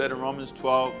Paul said in Romans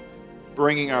 12,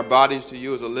 bringing our bodies to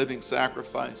you as a living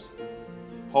sacrifice,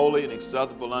 holy and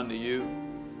acceptable unto you.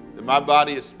 That my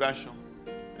body is special,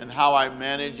 and how I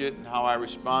manage it and how I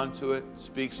respond to it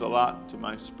speaks a lot to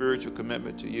my spiritual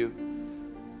commitment to you.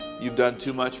 You've done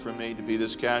too much for me to be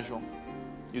this casual.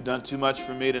 You've done too much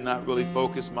for me to not really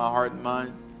focus my heart and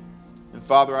mind. And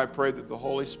Father, I pray that the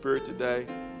Holy Spirit today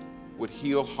would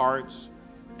heal hearts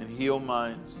and heal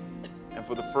minds. And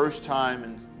for the first time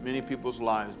in many people's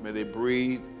lives, may they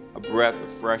breathe a breath of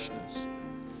freshness,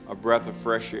 a breath of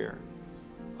fresh air,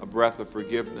 a breath of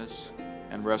forgiveness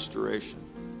and restoration.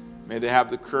 May they have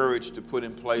the courage to put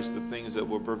in place the things that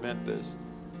will prevent this.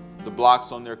 The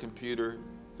blocks on their computer,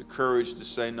 the courage to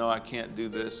say, no, I can't do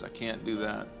this, I can't do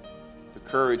that. The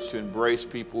courage to embrace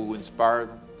people who inspire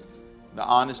them. The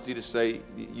honesty to say,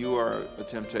 you are a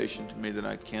temptation to me that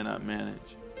I cannot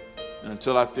manage. And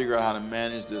until I figure out how to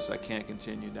manage this, I can't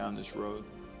continue down this road.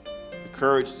 The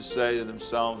courage to say to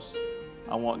themselves,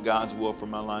 I want God's will for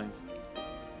my life.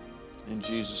 In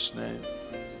Jesus' name.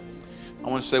 I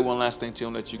want to say one last thing to you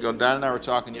and let you go. Don and I were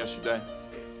talking yesterday.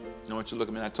 I want you to look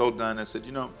at me. And I told Don, I said,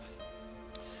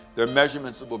 there are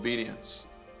measurements of obedience.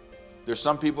 There's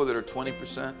some people that are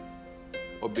 20%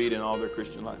 obedient all their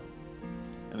Christian life.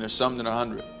 And there's some that are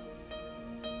 100.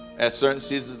 At certain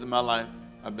seasons in my life,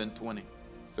 I've been 20,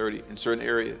 30 in certain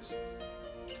areas.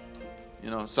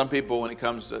 Some people, when it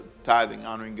comes to tithing,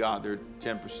 honoring God, they're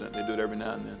 10%. They do it every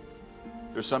now and then.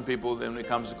 There's some people that when it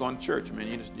comes to going to church,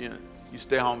 you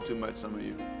stay home too much, some of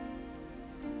you.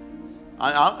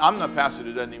 I'm the pastor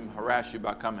that doesn't even harass you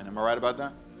about coming. Am I right about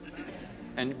that?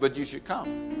 But you should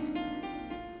come.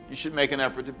 You should make an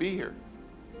effort to be here.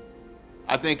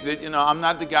 I think that, I'm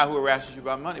not the guy who harasses you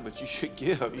about money, but you should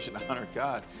give. You should honor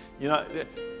God. You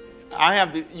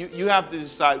have to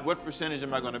decide what percentage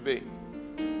am I going to be.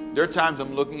 There are times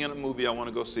I'm looking at a movie I want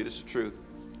to go see. This is the truth.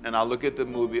 And I look at the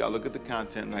movie, I look at the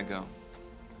content, and I go,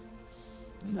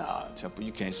 nah, Temple,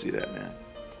 you can't see that, man.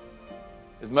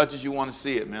 As much as you want to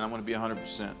see it, man, I want to be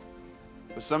 100%.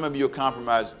 But some of you will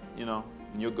compromise, and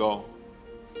you'll go,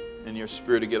 and your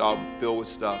spirit will get all filled with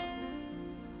stuff.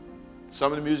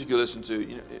 Some of the music you listen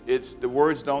to, the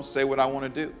words don't say what I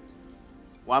want to do.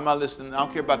 Why am I listening? I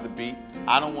don't care about the beat.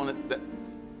 I don't want to.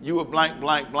 You were blank,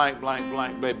 blank, blank, blank,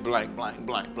 blank, blank, blank, blank,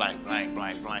 blank, blank, blank,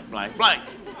 blank, blank, blank, blank,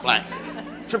 blank,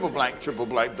 triple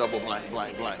blank, double blank,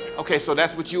 blank, blank. Okay, so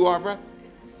that's what you are, brother?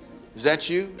 Is that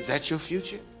you? Is that your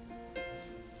future?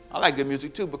 I like good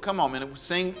music too, but come on, man.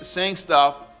 Sing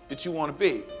stuff that you want to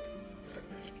be.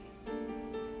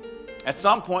 At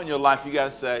some point in your life, you got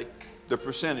to say the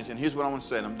percentage, and here's what I want to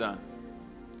say, and I'm done.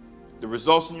 The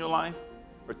results in your life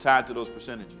are tied to those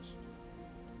percentages.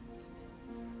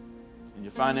 In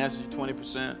your finances, you're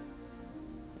 20%.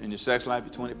 In your sex life,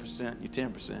 you're 20%. You're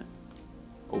 10%.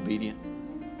 Obedient.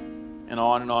 And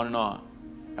on and on and on.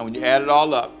 And when you add it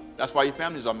all up, that's why your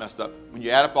families are messed up. When you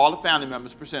add up all the family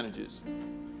members' percentages,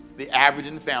 the average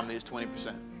in the family is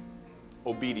 20%.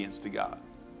 Obedience to God.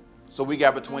 So we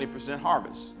got a 20%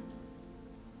 harvest.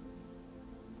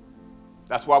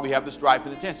 That's why we have the strife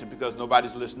and the tension, because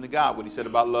nobody's listening to God, what he said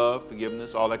about love,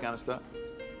 forgiveness, all that kind of stuff.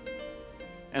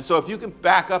 And so if you can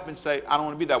back up and say, I don't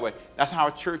want to be that way, that's how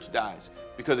a church dies.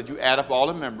 Because if you add up all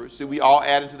the members, see, we all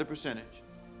add into the percentage.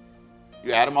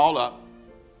 You add them all up.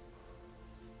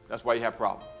 That's why you have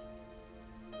problems.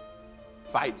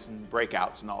 Fights and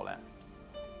breakouts and all that.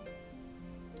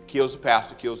 Kills the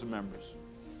pastor, kills the members.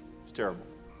 It's terrible.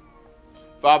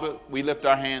 Father, we lift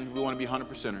our hand. We want to be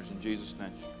 100%ers in Jesus'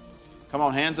 name. Come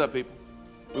on, hands up, people.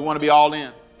 We want to be all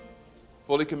in.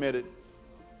 Fully committed.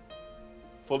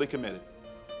 Fully committed.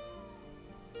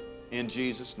 In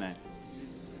Jesus' name.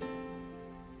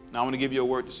 Now I want to give you a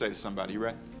word to say to somebody. You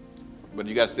ready? But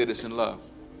you got to say this in love.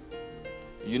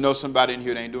 You know somebody in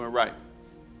here that ain't doing right.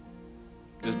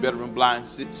 This bedroom blind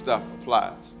stuff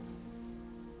applies.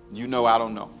 You know I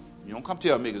don't know. You don't come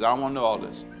tell me because I don't want to know all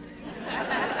this.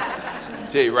 I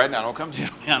tell you right now, don't come tell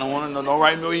me. I don't want to know. Don't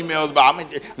write no emails about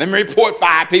it. Let me report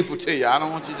 5 people to you. I don't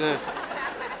want you to.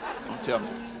 Don't tell me.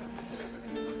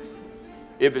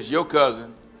 If it's your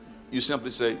cousin, you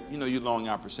simply say, you're lowering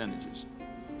our percentages.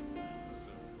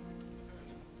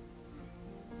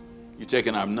 You're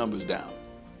taking our numbers down.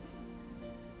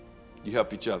 You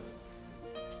help each other.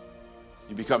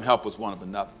 You become helpers one of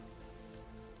another.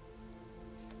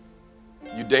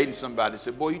 You dating somebody,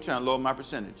 say, boy, you trying to lower my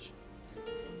percentage.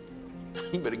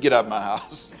 You better get out of my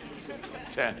house.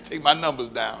 Take my numbers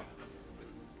down.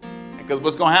 Because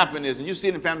what's going to happen is, and you see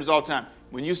it in families all the time,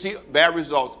 when you see bad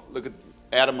results,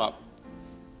 add them up.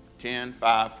 10,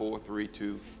 5, 4, 3,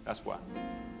 2. That's why.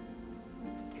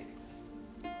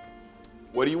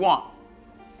 What do you want?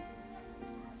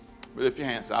 But lift your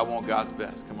hands. Say, I want God's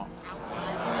best. Come on.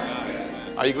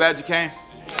 Are you glad you came?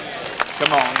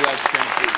 Come on, I'm glad you came too.